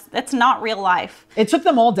 And that's not real life. It took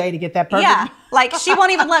them all day to get that perfect. Yeah. Like, she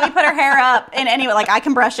won't even let me put her hair up in any way. Like, I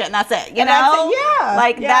can brush it and that's it.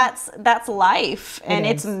 That's life. And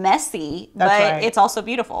it's messy, but it's also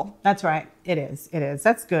beautiful. That's right. It is.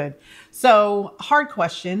 That's good. So, hard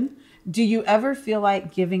question. Do you ever feel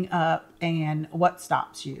like giving up, and what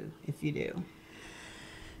stops you if you do?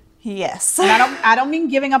 Yes. And I don't mean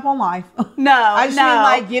giving up on life. No. I just mean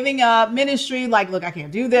like giving up ministry, like, look, I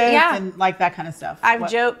can't do this and like that kind of stuff. I've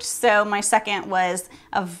joked. So my second was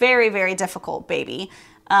a very, very difficult baby.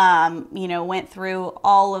 Went through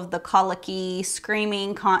all of the colicky,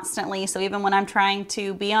 screaming constantly. So even when I'm trying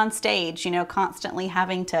to be on stage, constantly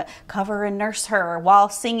having to cover and nurse her while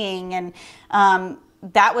singing. And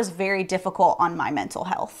that was very difficult on my mental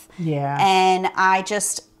health. Yeah. And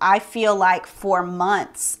I feel like for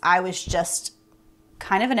months, I was just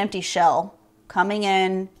kind of an empty shell, coming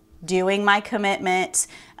in, doing my commitment,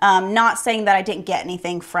 not saying that I didn't get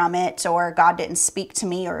anything from it or God didn't speak to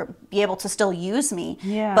me or be able to still use me.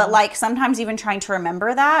 Yeah. But like sometimes even trying to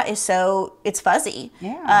remember that it's fuzzy.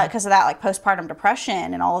 Yeah. Because of that like postpartum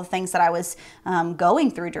depression and all the things that I was going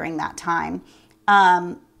through during that time.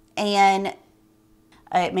 And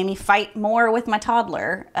it made me fight more with my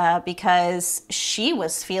toddler because she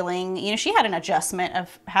was feeling, she had an adjustment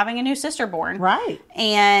of having a new sister born. Right.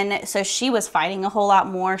 And so she was fighting a whole lot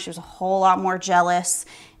more. She was a whole lot more jealous.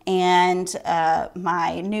 And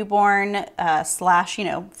my newborn /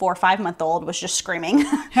 4 or 5 month old was just screaming,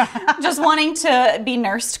 just wanting to be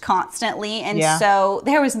nursed constantly. And so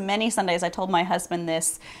there was many Sundays, I told my husband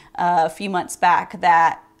this a few months back,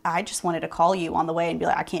 that I just wanted to call you on the way and be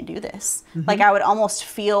like, I can't do this. Like I would almost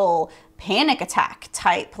feel panic attack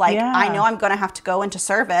type. Like I know I'm going to have to go into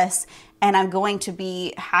service and I'm going to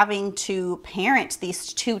be having to parent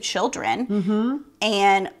these 2 children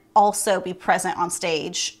and also be present on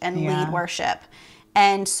stage and lead worship.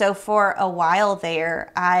 And so for a while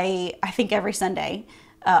there, I think every Sunday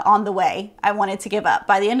on the way, I wanted to give up.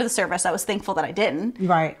 By the end of the service, I was thankful that I didn't.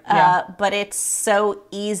 Right. But it's so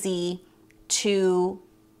easy to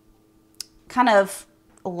kind of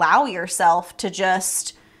allow yourself to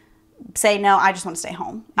just say, no, I just want to stay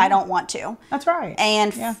home. I don't want to. That's right.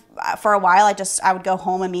 And for a while, I would go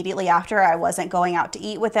home immediately after. I wasn't going out to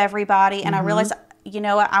eat with everybody. And I realized,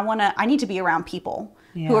 I need to be around people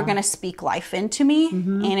who are going to speak life into me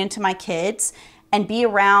and into my kids, and be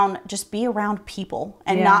around people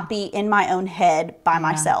and not be in my own head by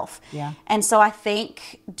myself. Yeah. And so I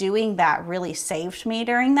think doing that really saved me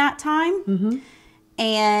during that time.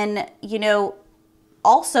 And,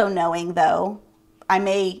 also knowing though, I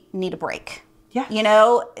may need a break.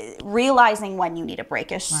 Yeah. Realizing when you need a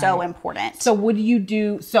break is so important. So what do you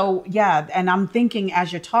do? So and I'm thinking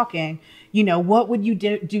as you're talking, what would you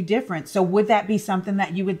do different? So would that be something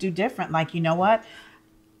that you would do different? Like, you know what?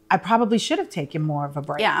 I probably should have taken more of a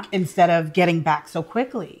break instead of getting back so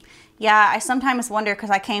quickly. Yeah, I sometimes wonder, because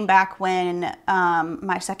I came back when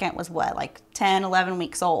my second was 10, 11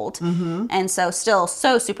 weeks old. And so still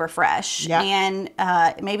so super fresh. Yeah. And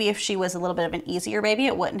maybe if she was a little bit of an easier baby,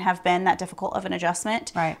 it wouldn't have been that difficult of an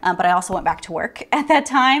adjustment. Right. But I also went back to work at that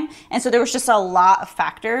time. And so there was just a lot of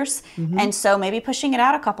factors. And so maybe pushing it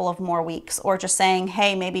out a couple of more weeks, or just saying,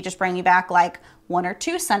 hey, maybe just bring you back 1 or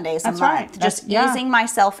 2 Sundays a month. Just easing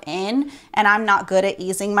myself in. And I'm not good at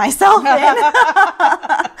easing myself in.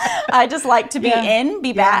 I just like to be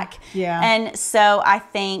be back. Yeah. And so I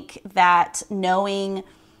think that knowing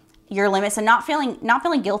your limits and not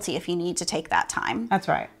feeling guilty if you need to take that time. That's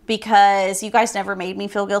right. Because you guys never made me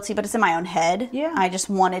feel guilty, but it's in my own head. Yeah. I just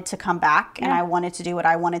wanted to come back and I wanted to do what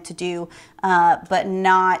I wanted to do, but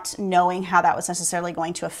not knowing how that was necessarily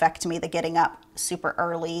going to affect me, the getting up super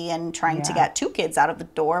early and trying to get 2 kids out of the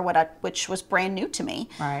door, which was brand new to me.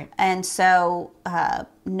 Right. And so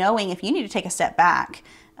knowing if you need to take a step back,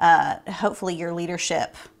 hopefully your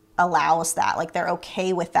leadership allows that, they're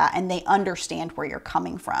okay with that and they understand where you're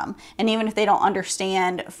coming from. And even if they don't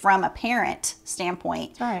understand from a parent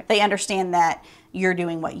standpoint, they understand that you're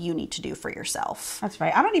doing what you need to do for yourself. That's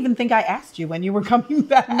right. I don't even think I asked you when you were coming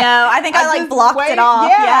back. No, I think I blocked it off.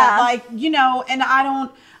 Yeah. And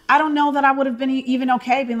I don't know that I would have been even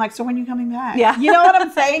okay being so when are you coming back? Yeah. You know what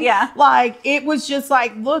I'm saying? It was just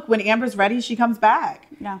look, when Amber's ready, she comes back.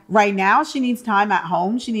 Yeah. Right now, she needs time at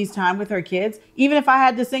home. She needs time with her kids. Even if I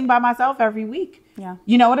had to sing by myself every week. Yeah.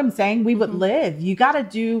 You know what I'm saying? We would live. You got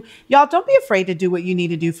to y'all don't be afraid to do what you need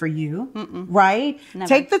to do for you. Right? Never.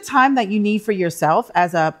 Take the time that you need for yourself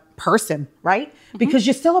as a person, right? Because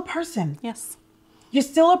you're still a person. Yes. You're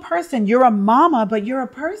still a person. You're a mama, but you're a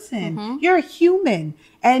person. You're a human.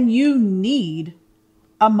 And you need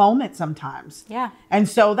a moment sometimes. Yeah. And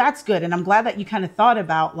so that's good. And I'm glad that you kind of thought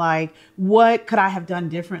about what could I have done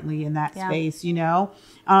differently in that space,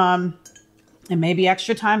 and maybe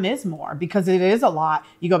extra time is more, because it is a lot.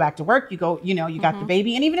 You go back to work, you go, you got the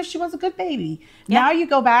baby. And even if she was a good baby, now you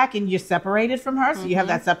go back and you're separated from her. So you have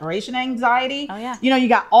that separation anxiety. Oh yeah. You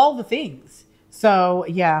got all the things. So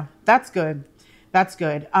yeah, that's good. That's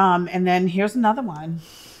good. And then here's another one.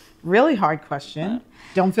 Really hard question.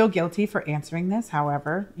 Don't feel guilty for answering this.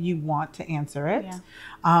 However, you want to answer it.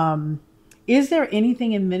 Yeah. Is there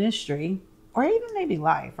anything in ministry, or even maybe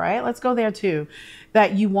life, right? Let's go there too,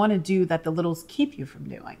 that you want to do that the littles keep you from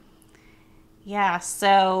doing? Yeah.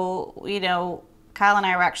 So, Kyle and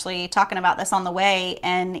I were actually talking about this on the way,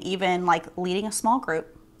 and even leading a small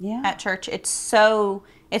group at church. It's so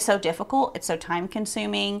difficult. It's so time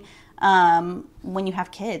consuming. When you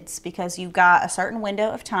have kids, because you've got a certain window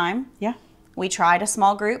of time. Yeah. We tried a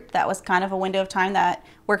small group. That was kind of a window of time that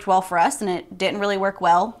worked well for us, and it didn't really work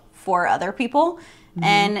well for other people.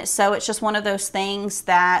 And so it's just one of those things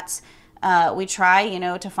that we try,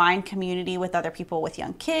 to find community with other people with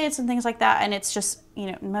young kids and things like that. And it's just,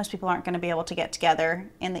 most people aren't going to be able to get together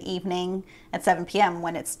in the evening at 7 p.m.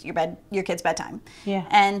 when it's your kid's bedtime. Yeah.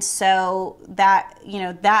 And so that,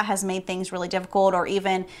 that has made things really difficult. Or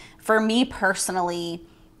even for me personally,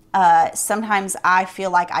 sometimes I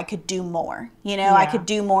feel like I could do more. I could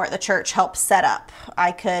do more at the church, help set up.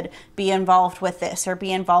 I could be involved with this or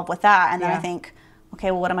be involved with that. And then I think,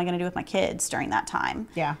 okay, well, what am I going to do with my kids during that time?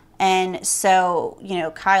 Yeah. And so,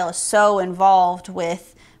 Kyle is so involved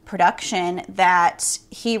with production that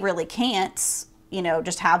he really can't,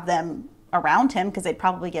 just have them around him because they'd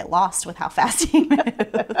probably get lost with how fast he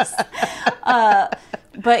moves.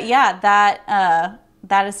 But yeah,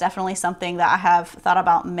 that is definitely something that I have thought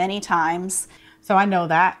about many times. So I know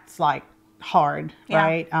that's like hard, Yeah.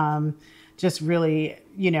 right? Just really,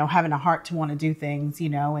 having a heart to want to do things,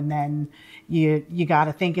 and then you got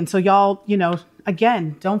to think. And so y'all,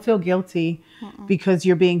 again, don't feel guilty because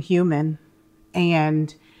you're being human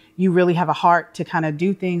and you really have a heart to kind of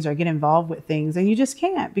do things or get involved with things. And you just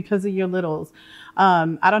can't because of your littles.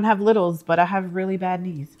 I don't have littles, but I have really bad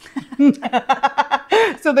knees.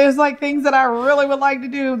 So there's like things that I really would like to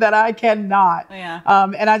do that I cannot. Yeah.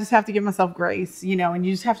 And I just have to give myself grace, and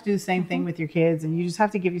you just have to do the same thing with your kids, and you just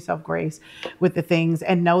have to give yourself grace with the things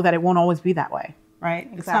and know that it won't always be that way. Right.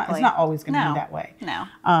 Exactly. It's not always going to be that way.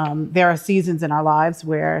 No. There are seasons in our lives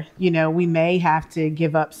where, we may have to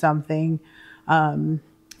give up something,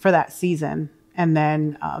 for that season. And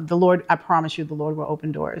then, I promise you, the Lord will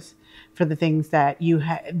open doors for the things that you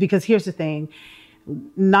have, because here's the thing.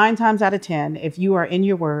 9 times out of 10, if you are in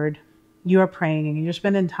your word, you are praying and you're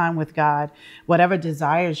spending time with God, whatever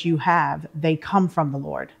desires you have, they come from the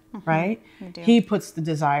Lord, right? He puts the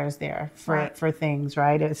desires there for things,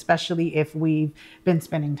 right? Especially if we've been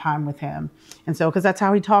spending time with him. And so, because that's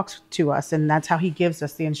how he talks to us and that's how he gives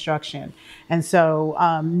us the instruction. And so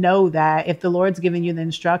know that if the Lord's giving you the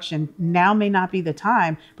instruction, now may not be the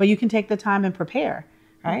time, but you can take the time and prepare.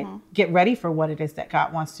 Right? Get ready for what it is that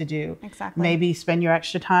God wants to do. Exactly. Maybe spend your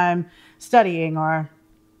extra time studying or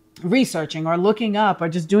researching or looking up or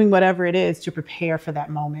just doing whatever it is to prepare for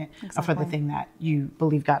that moment or for the thing that you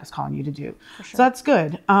believe God is calling you to do. For sure. So that's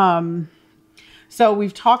good. So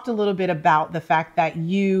we've talked a little bit about the fact that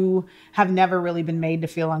you have never really been made to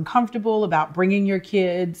feel uncomfortable about bringing your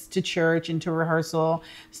kids to church and to rehearsal,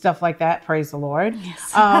 stuff like that. Praise the Lord.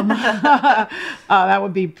 Yes. That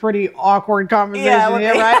would be pretty awkward conversation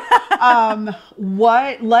here, right?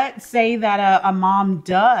 Let's say that a mom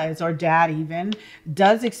does, or dad even,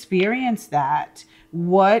 does experience that.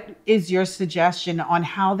 What is your suggestion on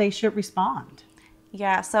how they should respond?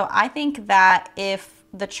 Yeah, so I think that if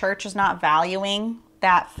the church is not valuing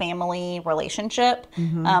that family relationship,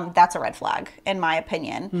 that's a red flag, in my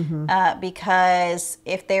opinion. Because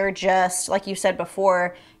if they're just, like you said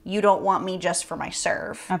before, you don't want me just for my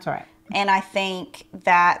serve. That's right. And I think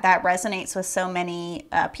that resonates with so many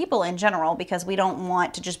people in general, because we don't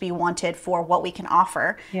want to just be wanted for what we can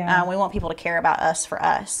offer. Yeah. We want people to care about us for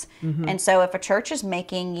us. And so if a church is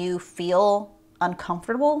making you feel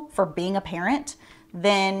uncomfortable for being a parent,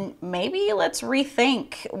 then maybe let's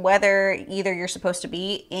rethink whether either you're supposed to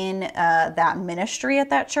be in that ministry at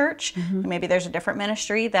that church, maybe there's a different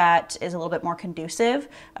ministry that is a little bit more conducive,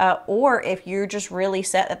 or if you're just really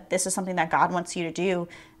set that this is something that God wants you to do,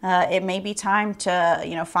 it may be time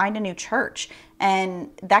to find a new church.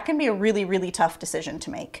 And that can be a really, really tough decision to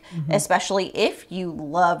make, especially if you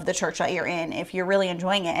love the church that you're in, if you're really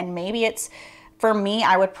enjoying it. And maybe for me,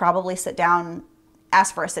 I would probably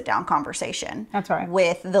ask for a sit-down conversation. That's right.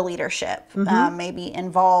 With the leadership. Maybe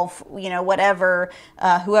involve, whoever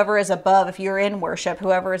is above. If you're in worship,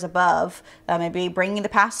 whoever is above, maybe bringing the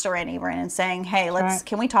pastor in even and saying, hey,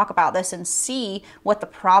 can we talk about this and see what the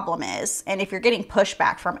problem is? And if you're getting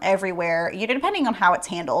pushback from everywhere, depending on how it's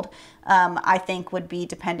handled, I think would be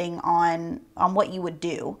depending on what you would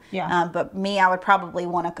do. Yeah. But me, I would probably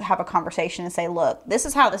want to have a conversation and say, look, this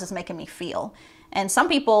is how this is making me feel. And some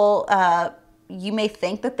people, you may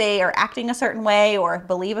think that they are acting a certain way or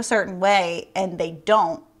believe a certain way, and they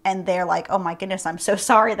don't. And they're like, oh my goodness, I'm so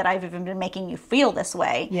sorry that I've even been making you feel this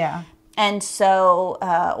way. Yeah. And so,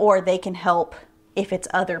 or they can help if it's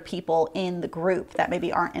other people in the group that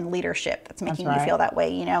maybe aren't in leadership that's making you feel that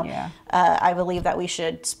way. Yeah. I believe that we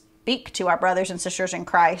should speak to our brothers and sisters in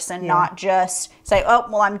Christ and not just say, oh,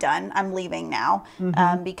 well, I'm done. I'm leaving now.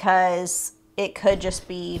 Because it could just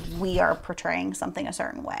be we are portraying something a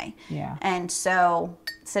certain way. Yeah. And so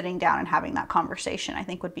sitting down and having that conversation, I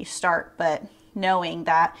think, would be start. But knowing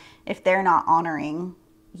that if they're not honoring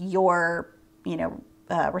your,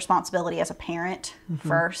 responsibility as a parent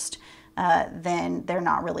first, then they're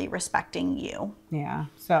not really respecting you. Yeah.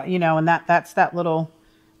 So, and that's that little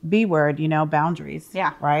B word, boundaries.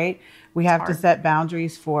 Yeah. Right. We have to set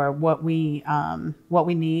boundaries for what we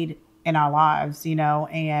need in our lives,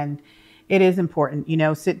 and it is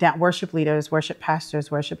important, sit down, worship leaders, worship pastors,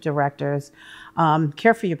 worship directors,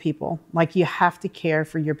 care for your people. Like, you have to care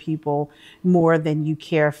for your people more than you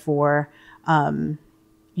care for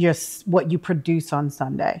what you produce on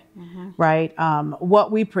Sunday, right?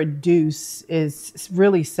 What we produce is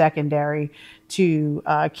really secondary to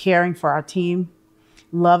caring for our team,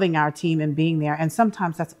 loving our team and being there. And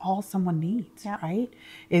sometimes that's all someone needs, Yep. right?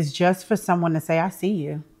 Is just for someone to say, I see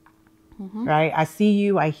you. Right? I see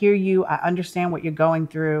you. I hear you. I understand what you're going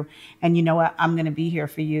through. And you know what? I'm going to be here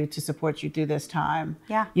for you to support you through this time.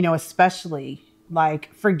 Yeah. You know, especially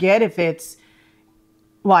like, forget if it's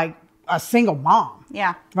like a single mom.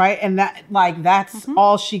 Yeah. Right. And that, like, that's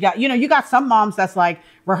all she got. You know, you got some moms that's like,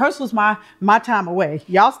 rehearsal's my time away.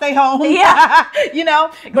 Y'all stay home. Yeah. You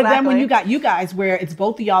know, but then when Exactly. you got you guys where it's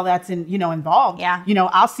both of y'all that's involved. Yeah. You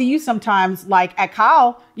know, I'll see you sometimes like at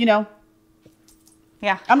Kyle, Yeah.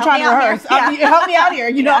 I'm Help trying me to out here. rehearse. Yeah. Help me out here.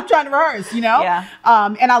 Yeah. I'm trying to rehearse, Yeah.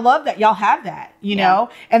 And I love that y'all have that, know.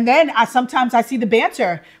 And then sometimes I see the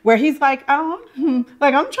banter where he's like,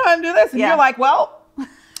 like I'm trying to do this. And Yeah. you're like, well,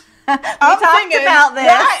 We talked about this.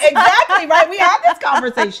 Yeah, exactly. Right. We had this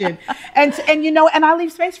conversation. And I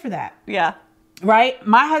leave space for that. Yeah. Right.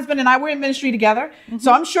 My husband and I, we're in ministry together.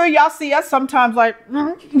 So I'm sure y'all see us sometimes like,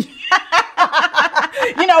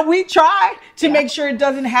 we try to make sure it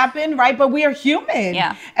doesn't happen. Right. But we are human.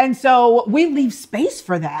 Yeah. And so we leave space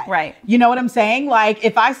for that. Right. You know what I'm saying? Like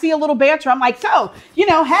if I see a little banter, I'm like, so, hey,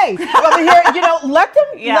 over here,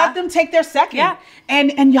 let them take their second. Yeah.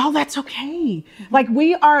 And y'all, that's okay. Like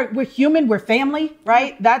we're human. We're family.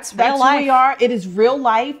 Right. That's real who life. we are. It is real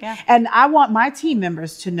life. Yeah. And I want my team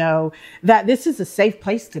members to know that this is a safe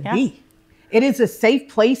place to be. It is a safe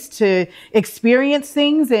place to experience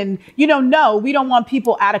things. And, no, we don't want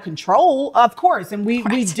people out of control, of course. And we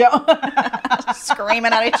don't.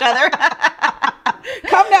 Screaming at each other.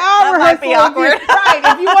 Come to our That might be rehearsal. awkward. Right.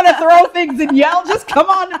 If you want to throw things and yell, just come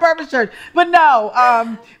on to Purpose Church. But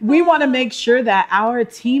no, we want to make sure that our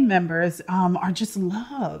team members are just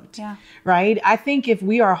loved. Yeah. Right. I think if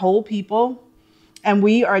we are whole people, and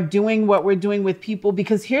we are doing what we're doing with people,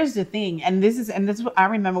 because here's the thing, and this is what I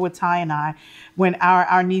remember with Ty and I, when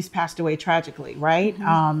our niece passed away tragically, right?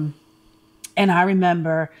 And I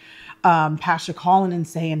remember Pastor calling and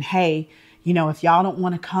saying, hey, if y'all don't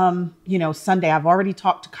want to come, Sunday, I've already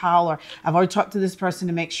talked to Kyle, or I've already talked to this person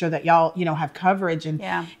to make sure that y'all, have coverage. And,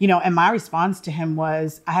 and my response to him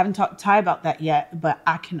was, I haven't talked to Ty about that yet, but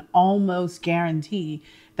I can almost guarantee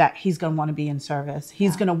that he's going to want to be in service.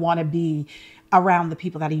 He's going to want to be around the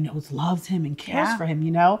people that he knows loves him and cares for him,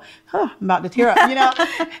 I'm about to tear up,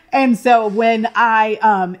 And so when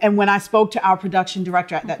I spoke to our production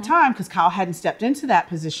director at that time, because Kyle hadn't stepped into that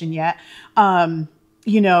position yet, I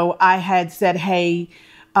had said, hey,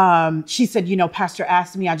 she said, Pastor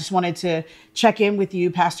asked me, I just wanted to check in with you.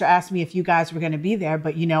 Pastor asked me if you guys were going to be there.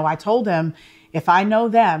 But, I told him, if I know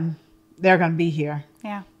them, they're going to be here.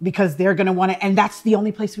 Yeah. Because they're going to want to, and that's the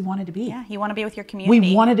only place we wanted to be. Yeah. You want to be with your community.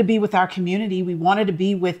 We wanted to be with our community. We wanted to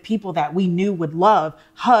be with people that we knew would love,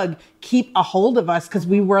 hug, keep a hold of us, because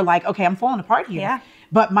we were like, okay, I'm falling apart here. Yeah.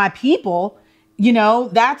 But my people,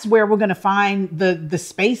 that's where we're going to find the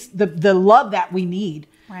space, the love that we need,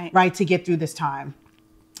 right, to get through this time.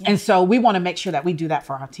 Yeah. And so we want to make sure that we do that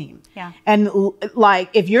for our team. Yeah. And like,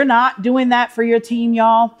 if you're not doing that for your team,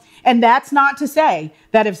 y'all, and that's not to say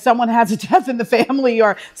that if someone has a death in the family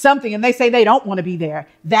or something and they say they don't want to be there,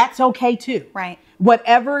 that's okay too. Right.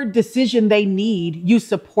 Whatever decision they need, you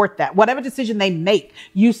support that. Whatever decision they make,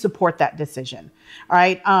 you support that decision. All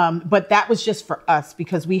right. But that was just for us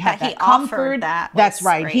because we had that comfort. That's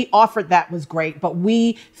right. Great. He offered that was great, but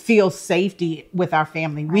we feel safety with our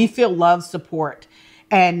family. Right. We feel love, support.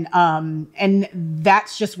 And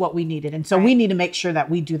that's just what we needed. And so we need to make sure that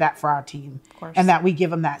we do that for our team, of course, and that we give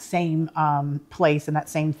them that same place and that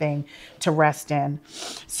same thing to rest in.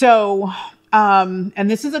 So,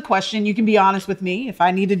 and this is a question, you can be honest with me if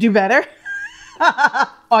I need to do better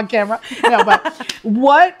on camera. No, but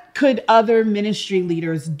what could other ministry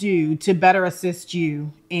leaders do to better assist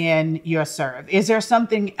you in your serve? Is there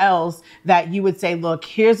something else that you would say, look,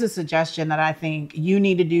 here's a suggestion that I think you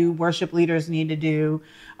need to do, worship leaders need to do,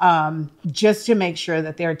 just to make sure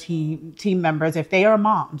that their team members, if they are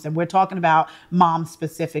moms, and we're talking about moms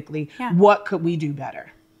specifically, what could we do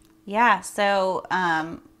better? Yeah. So,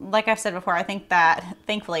 like I've said before, I think that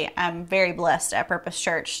thankfully I'm very blessed at Purpose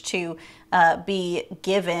Church to be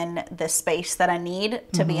given the space that I need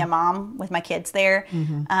to be a mom with my kids there.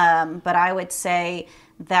 But I would say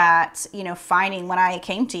that, finding when I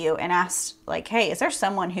came to you and asked like, hey, is there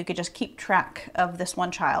someone who could just keep track of this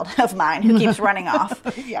one child of mine who keeps running off?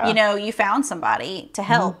 You found somebody to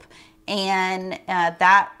help. And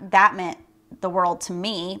that meant the world to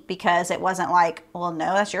me, because it wasn't like, well,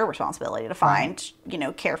 no, that's your responsibility to find,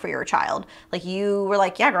 care for your child. Like, you were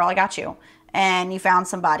like, yeah, girl, I got you. And you found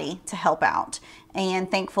somebody to help out.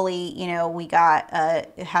 And thankfully, we had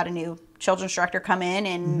a new children's director come in,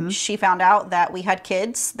 and she found out that we had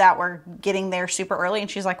kids that were getting there super early, and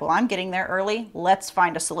she's like, well, I'm getting there early. Let's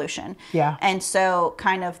find a solution. Yeah. And so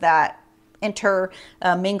kind of that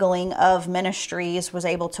intermingling of ministries was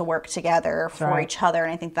able to work together for each other.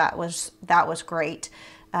 And I think that was great.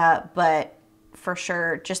 But for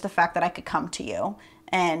sure, just the fact that I could come to you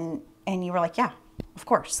and you were like, yeah, of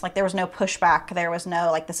course. Like there was no pushback. There was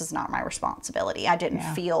no, like, this is not my responsibility. I didn't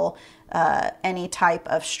feel any type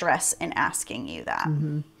of stress in asking you that.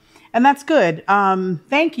 And that's good.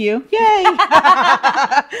 Thank you. Yay.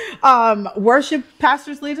 Worship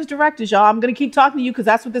pastors, leaders, directors, y'all. I'm going to keep talking to you because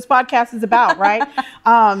that's what this podcast is about, right?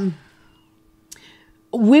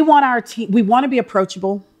 We want our team, we want to be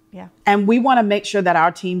approachable. Yeah. And we want to make sure that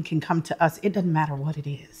our team can come to us. It doesn't matter what it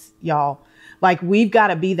is, y'all. Like we've got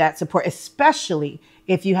to be that support, especially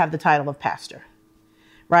if you have the title of pastor,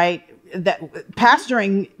 right? That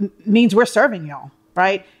pastoring means we're serving y'all,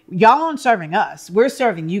 right? Y'all aren't serving us. We're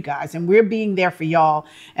serving you guys and we're being there for y'all.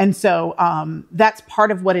 And so that's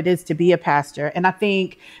part of what it is to be a pastor. And I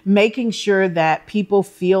think making sure that people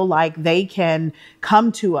feel like they can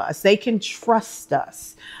come to us, they can trust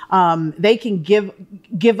us. They can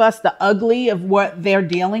give us the ugly of what they're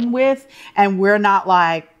dealing with. And we're not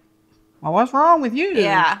like, well, what's wrong with you?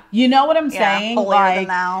 Yeah. You know what I'm saying? Holier like, than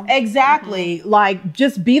thou. Exactly. Like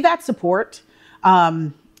just be that support.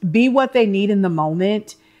 Be what they need in the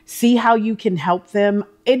moment. See how you can help them.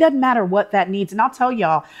 It doesn't matter what that needs. And I'll tell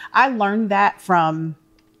y'all, I learned that from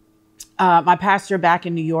my pastor back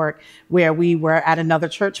in New York, where we were at another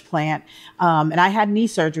church plant. And I had knee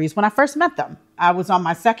surgeries when I first met them. I was on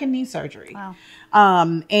my second knee surgery. Wow.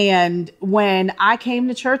 And when I came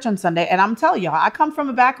to church on Sunday, and I'm telling y'all, I come from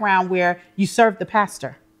a background where you serve the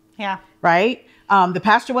pastor. Yeah. Right? The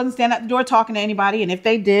pastor wasn't standing at the door talking to anybody. And if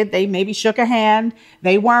they did, they maybe shook a hand.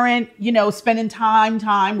 They weren't, spending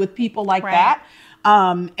time with people like that.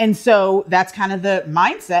 And so that's kind of the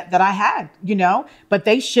mindset that I had, but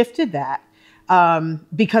they shifted that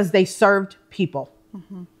because they served people.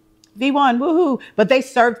 V1, woohoo, but they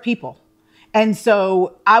served people. And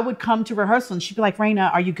so I would come to rehearsal and she'd be like,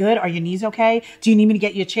 Rayna, are you good? Are your knees okay? Do you need me to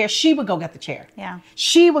get you a chair? She would go get the chair. Yeah.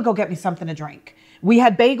 She would go get me something to drink. We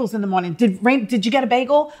had bagels in the morning. Did you get a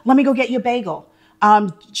bagel? Let me go get you a bagel.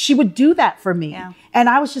 She would do that for me. Yeah. And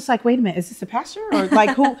I was just like, wait a minute, is this a pastor? Or like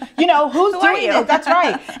who's doing it? That's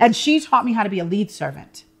right. And she taught me how to be a lead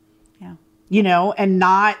servant. Yeah. And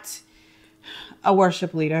not a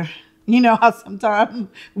worship leader. You know how sometimes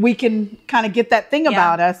we can kind of get that thing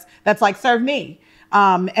about us that's like, serve me.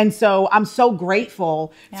 And so I'm so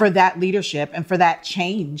grateful for that leadership and for that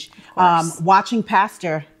change. Watching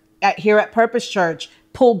Pastor here at Purpose Church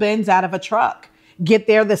pull bins out of a truck, get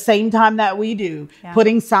there the same time that we do,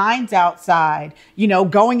 putting signs outside,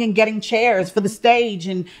 going and getting chairs for the stage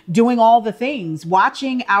and doing all the things,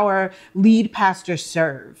 watching our lead pastor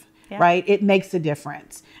serve, right? It makes a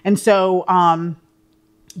difference. And so,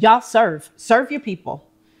 y'all serve your people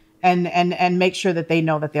and make sure that they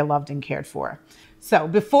know that they're loved and cared for. So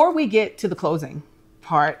before we get to the closing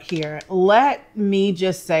part here, let me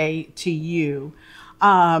just say to you,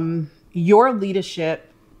 your leadership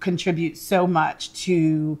contributes so much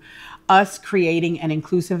to us creating an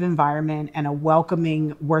inclusive environment and a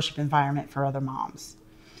welcoming worship environment for other moms.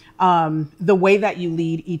 The way that you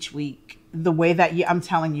lead each week, the way that I'm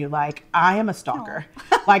telling you, like, I am a stalker.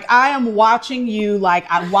 Like, I am watching you, like,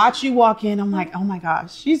 I watch you walk in. I'm like, oh my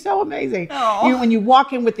gosh, she's so amazing. When you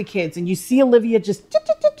walk in with the kids and you see Olivia just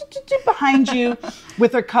behind you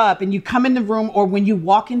with her cup and you come in the room, or when you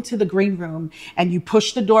walk into the green room and you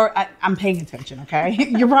push the door, I'm paying attention, okay?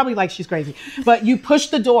 You're probably like, she's crazy. But you push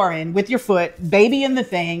the door in with your foot, baby in the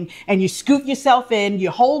thing, and you scoot yourself in, you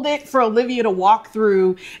hold it for Olivia to walk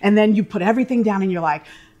through, and then you put everything down and you're like,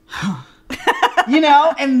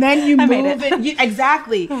 and then you move it.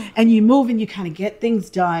 Exactly. And you move and you kind of get things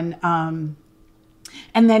done.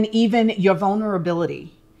 And then even your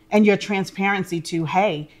vulnerability and your transparency to,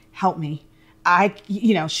 hey, help me.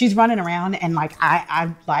 She's running around and like,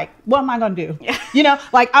 I'm like, what am I going to do? Yeah.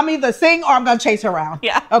 Like I'm either sing or I'm going to chase her around.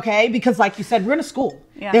 Yeah. Okay. Because like you said, we're in a school.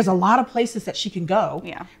 Yeah. There's a lot of places that she can go.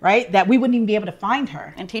 Yeah. Right. That we wouldn't even be able to find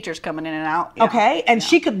her. And teachers coming in and out. Yeah. Okay. And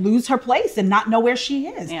she could lose her place and not know where she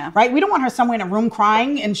is. Yeah. Right. We don't want her somewhere in a room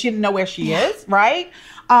crying and she didn't know where she is. Right.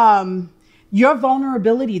 Your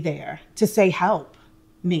vulnerability there to say, help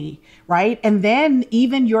me. Right. And then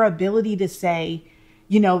even your ability to say,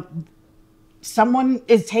 someone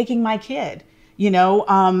is taking my kid,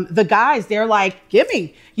 the guys, they're like, give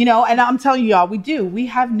me, and I'm telling you, y'all, we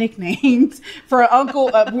have nicknames for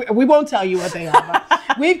Uncle. We won't tell you what they are,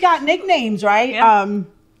 but we've got nicknames, right? Yeah.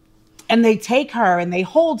 And they take her and they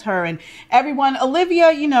hold her, and everyone,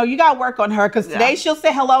 Olivia, you know, you got to work on her because today she'll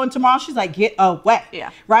say hello and tomorrow she's like, get away.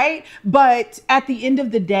 Yeah. Right. But at the end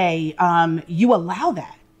of the day, you allow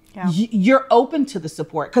that. Yeah. You're open to the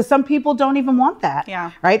support because some people don't even want that.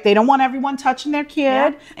 Yeah. Right. They don't want everyone touching their kid.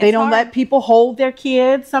 Yeah, they don't let people hold their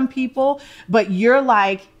kids. Some people, but you're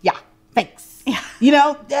like, yeah, thanks. Yeah. You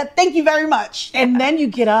know, thank you very much. Yeah. And then you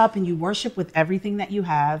get up and you worship with everything that you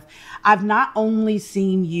have. I've not only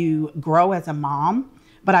seen you grow as a mom,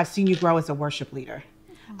 but I've seen you grow as a worship leader.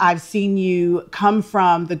 Mm-hmm. I've seen you come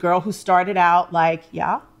from the girl who started out like,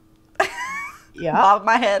 yeah, bob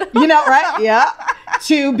my head. You know, right? Yeah.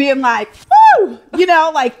 To being like, woo, you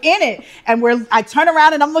know, like in it. And I turn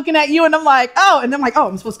around and I'm looking at you and I'm like, oh, and I'm like, oh,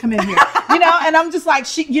 I'm supposed to come in here, you know, and I'm just like,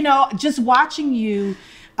 you know, just watching you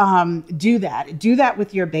do that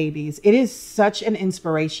with your babies. It is such an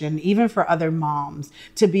inspiration, even for other moms,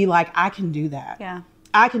 to be like, I can do that. Yeah.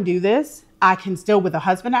 I can do this. I can still, with a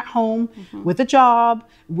husband at home, with a job,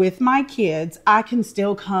 with my kids, I can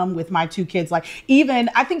still come with my 2 kids. Like, even,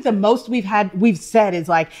 I think the most we've said is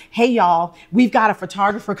like, hey y'all, we've got a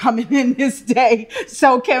photographer coming in this day.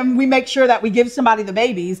 So can we make sure that we give somebody the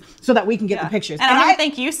babies so that we can get the pictures? And I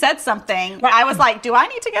think you said something. Right. I was like, do I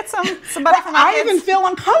need to get somebody for my kids? I even feel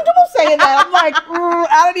uncomfortable saying that. I'm like,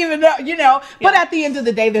 I don't even know, you know, but at the end of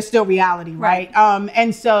the day, there's still reality, right?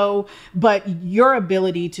 And so, but your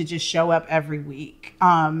ability to just show up every week,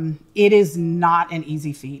 it is not an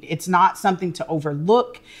easy feat. It's not something to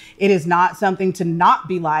overlook. It is not something to not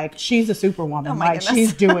be like, she's a superwoman. Like, goodness.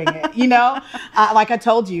 She's doing it, you know? Like I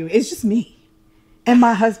told you, it's just me and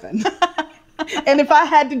my husband. And if I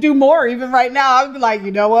had to do more even right now, I'd be like,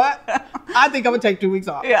 you know what? I think I'm gonna take 2 weeks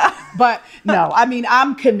off. Yeah. But no, I mean,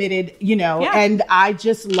 I'm committed, you know, and I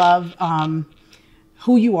just love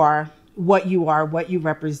who you are, what you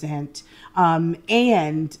represent,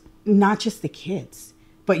 and not just the kids,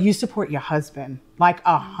 but you support your husband like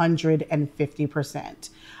 150%.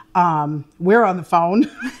 We're on the phone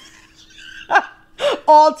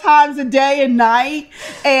all times of day and night,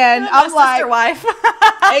 and I'm like, sister wife.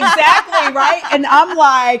 Exactly, right? And I'm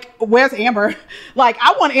like, where's Amber? Like,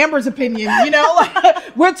 I want Amber's opinion, you know?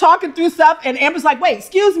 Like, we're talking through stuff, and Amber's like, wait,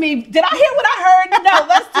 excuse me, did I hear what I heard? No,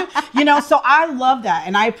 let's do, you know? So I love that,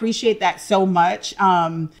 and I appreciate that so much.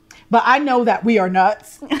 But I know that we are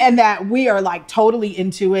nuts and that we are like totally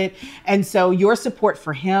into it. And so your support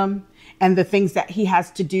for him and the things that he has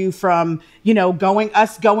to do, from, you know, going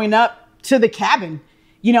up to the cabin,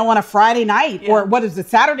 you know, on a Friday night, or what is it,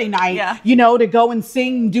 Saturday night, you know, to go and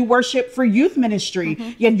sing, do worship for youth ministry,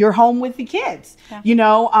 and you're home with the kids, you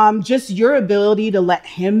know, just your ability to let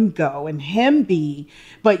him go and him be,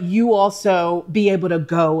 but you also be able to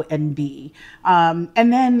go and be.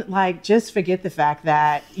 And then, like, just forget the fact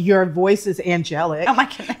that your voice is angelic. Oh my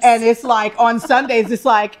goodness. And it's like on Sundays, it's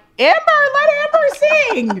like, Amber, let Amber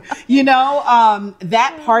sing, you know,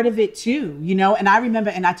 that part of it too, you know. And I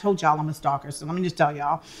remember, and I told y'all I'm a stalker, so let me just tell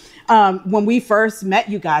y'all, when we first met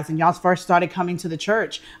you guys and y'all first started coming to the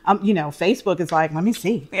church, you know, Facebook is like, let me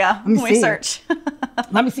see. Yeah, let me search.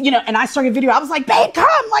 Let me see, you know, and I started a video. I was like, babe,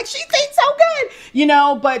 come, like, she sings so good, you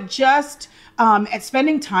know, but just at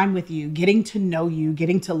spending time with you, getting to know you,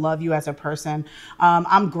 getting to love you as a person.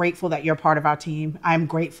 I'm grateful that you're part of our team. I'm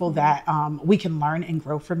grateful that we can learn and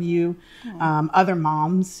grow from you. Other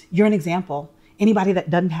moms, you're an example. Anybody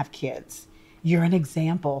that doesn't have kids, you're an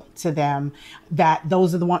example to them, that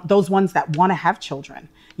those are those ones that want to have children,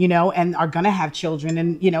 you know, and are going to have children,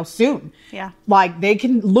 and, you know, soon. Yeah. Like, they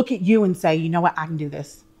can look at you and say, you know what, I can do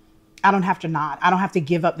this. I don't have to not. I don't have to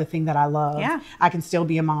give up the thing that I love. Yeah. I can still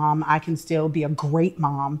be a mom. I can still be a great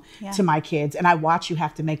mom to my kids. And I watch you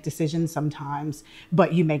have to make decisions sometimes,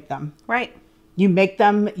 but you make them. Right. You make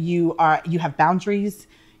them. You have boundaries.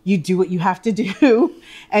 You do what you have to do.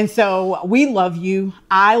 And so we love you.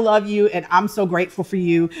 I love you. And I'm so grateful for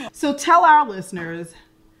you. So tell our listeners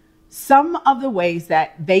some of the ways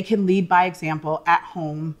that they can lead by example at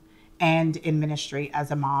home and in ministry as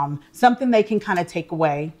a mom. Something they can kind of take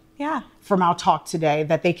away from our talk today,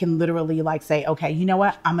 that they can literally like say, okay, you know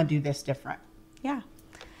what? I'm going to do this different. Yeah.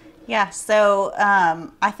 Yeah. So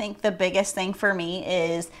I think the biggest thing for me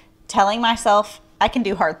is telling myself I can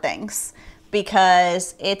do hard things,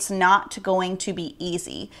 because it's not going to be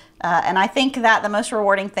easy. And I think that the most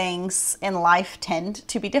rewarding things in life tend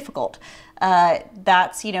to be difficult.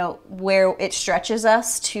 That's, you know, where it stretches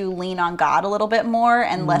us to lean on God a little bit more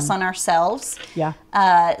and less on ourselves. Yeah.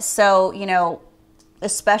 So, you know,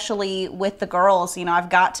 especially with the girls, you know, I've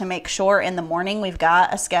got to make sure in the morning we've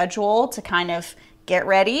got a schedule to kind of get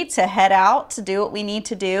ready to head out to do what we need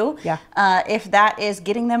to do. Yeah. If that is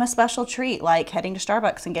getting them a special treat, like heading to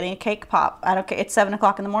Starbucks and getting a cake pop. I don't care. It's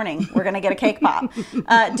 7:00 in the morning. We're going to get a cake pop.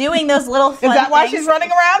 Doing those little fun Is that why things. she's running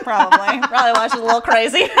around? Probably why she's a little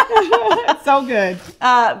crazy. It's so good.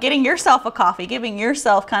 Getting yourself a coffee, giving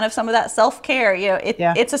yourself kind of some of that self-care. You know,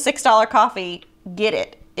 it's a $6 coffee. Get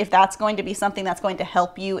it. If that's going to be something that's going to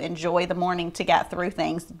help you enjoy the morning to get through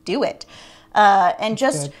things, do it. And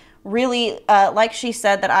just good. Really, like she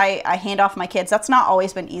said, that I hand off my kids. That's not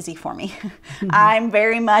always been easy for me. I'm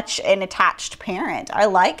very much an attached parent. I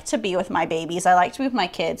like to be with my babies. I like to be with my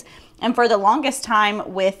kids. And for the longest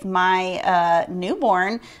time with my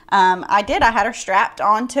newborn, I had her strapped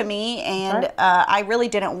onto me, and I really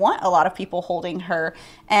didn't want a lot of people holding her.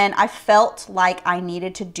 And I felt like I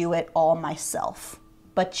needed to do it all myself,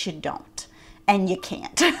 but you don't. And you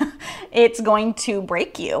can't. It's going to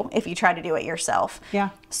break you if you try to do it yourself.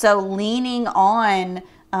 Yeah. So leaning on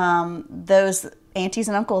those aunties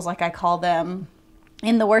and uncles, like I call them,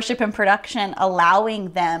 in the worship and production,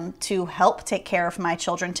 allowing them to help take care of my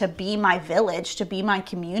children, to be my village, to be my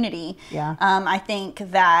community. Yeah. I think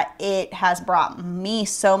that it has brought me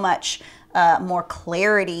so much more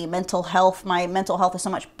clarity, mental health. My mental health is so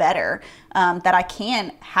much better that I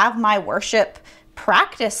can have my worship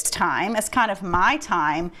practice time as kind of my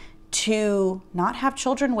time to not have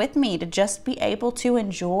children with me, to just be able to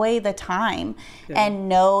enjoy the time and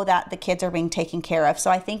know that the kids are being taken care of.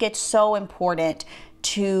 So I think it's so important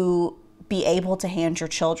to be able to hand your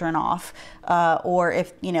children off or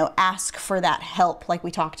if, ask for that help like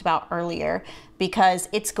we talked about earlier, because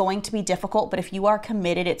it's going to be difficult, but if you are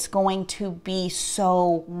committed, it's going to be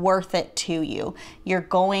so worth it to you. You're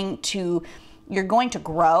going to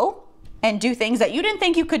grow and do things that you didn't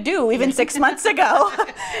think you could do even 6 months ago.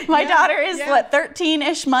 My daughter is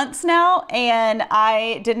 13-ish months now, and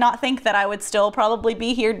I did not think that I would still probably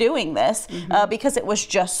be here doing this because it was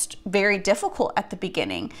just very difficult at the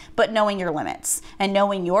beginning. But knowing your limits and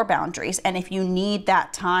knowing your boundaries, and if you need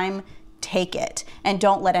that time, take it, and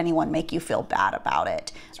don't let anyone make you feel bad about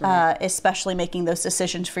it. Right. Especially making those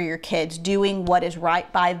decisions for your kids, doing what is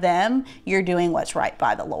right by them. You're doing what's right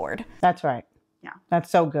by the Lord. That's right. Yeah,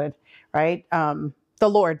 that's so good. Right? The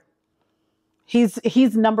Lord, he's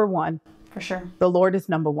number one. For sure. The Lord is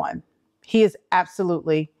number one. He is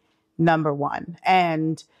absolutely number one.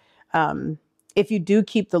 And if you do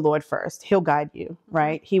keep the Lord first, he'll guide you,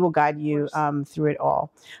 right? He will guide you through it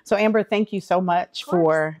all. So Amber, thank you so much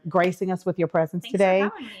for gracing us with your presence today,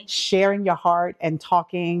 sharing your heart and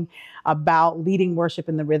talking about leading worship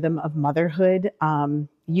in the rhythm of motherhood.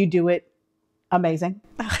 You do it amazing.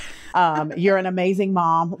 You're an amazing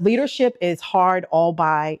mom. Leadership is hard all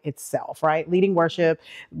by itself, right? Leading worship,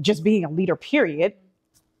 just being a leader, period.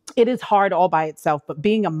 It is hard all by itself, but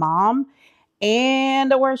being a mom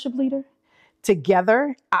and a worship leader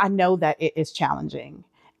together, I know that it is challenging,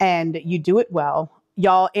 and you do it well.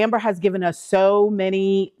 Y'all, Amber has given us so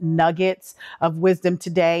many nuggets of wisdom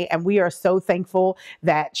today, and we are so thankful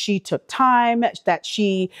that she took time, that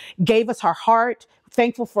she gave us her heart.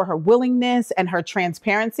 Thankful for her willingness and her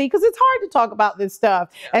transparency, because it's hard to talk about this stuff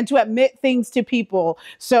and to admit things to people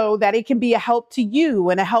so that it can be a help to you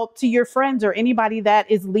and a help to your friends or anybody that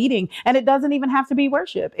is leading. And it doesn't even have to be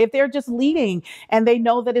worship. If they're just leading and they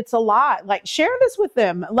know that it's a lot, like, share this with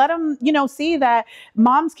them. Let them, see that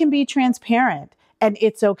moms can be transparent and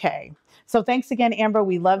it's okay. So thanks again, Amber.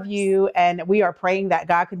 We love you. And we are praying that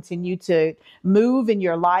God continue to move in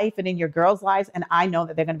your life and in your girls' lives. And I know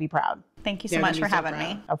that they're going to be proud. Thank you so much for having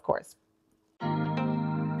me. Of course.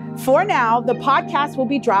 For now, the podcast will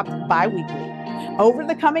be dropped bi-weekly. Over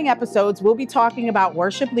the coming episodes, we'll be talking about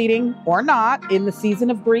worship leading or not in the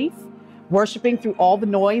season of grief, worshiping through all the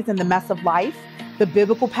noise and the mess of life, the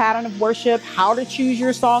biblical pattern of worship, how to choose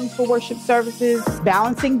your songs for worship services,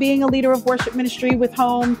 balancing being a leader of worship ministry with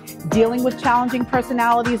home, dealing with challenging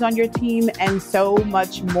personalities on your team, and so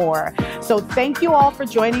much more. So thank you all for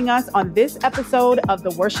joining us on this episode of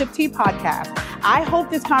the Worship Tea Podcast. I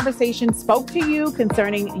hope this conversation spoke to you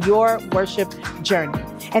concerning your worship journey.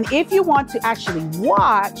 And if you want to actually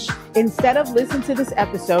watch instead of listen to this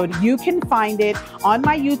episode, you can find it on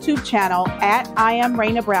my YouTube channel at I Am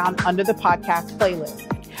Rayna Brown under the podcast playlist.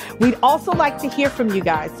 We'd also like to hear from you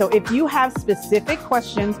guys. So if you have specific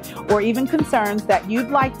questions or even concerns that you'd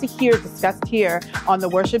like to hear discussed here on the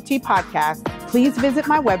Worship Tea Podcast, please visit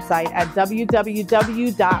my website at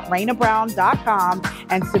www.raynabrown.com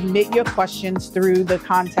and submit your questions through the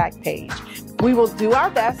contact page. We will do our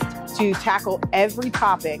best to tackle every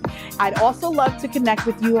topic. I'd also love to connect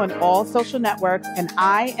with you on all social networks, and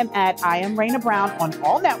I am Rayna Brown on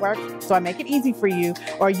all networks, so I make it easy for you,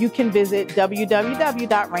 or you can visit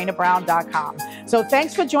www.raynabrown.com. So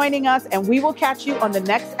thanks for joining us, and we will catch you on the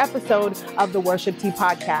next episode of the Worship Tea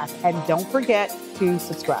Podcast. And don't forget to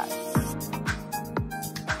subscribe.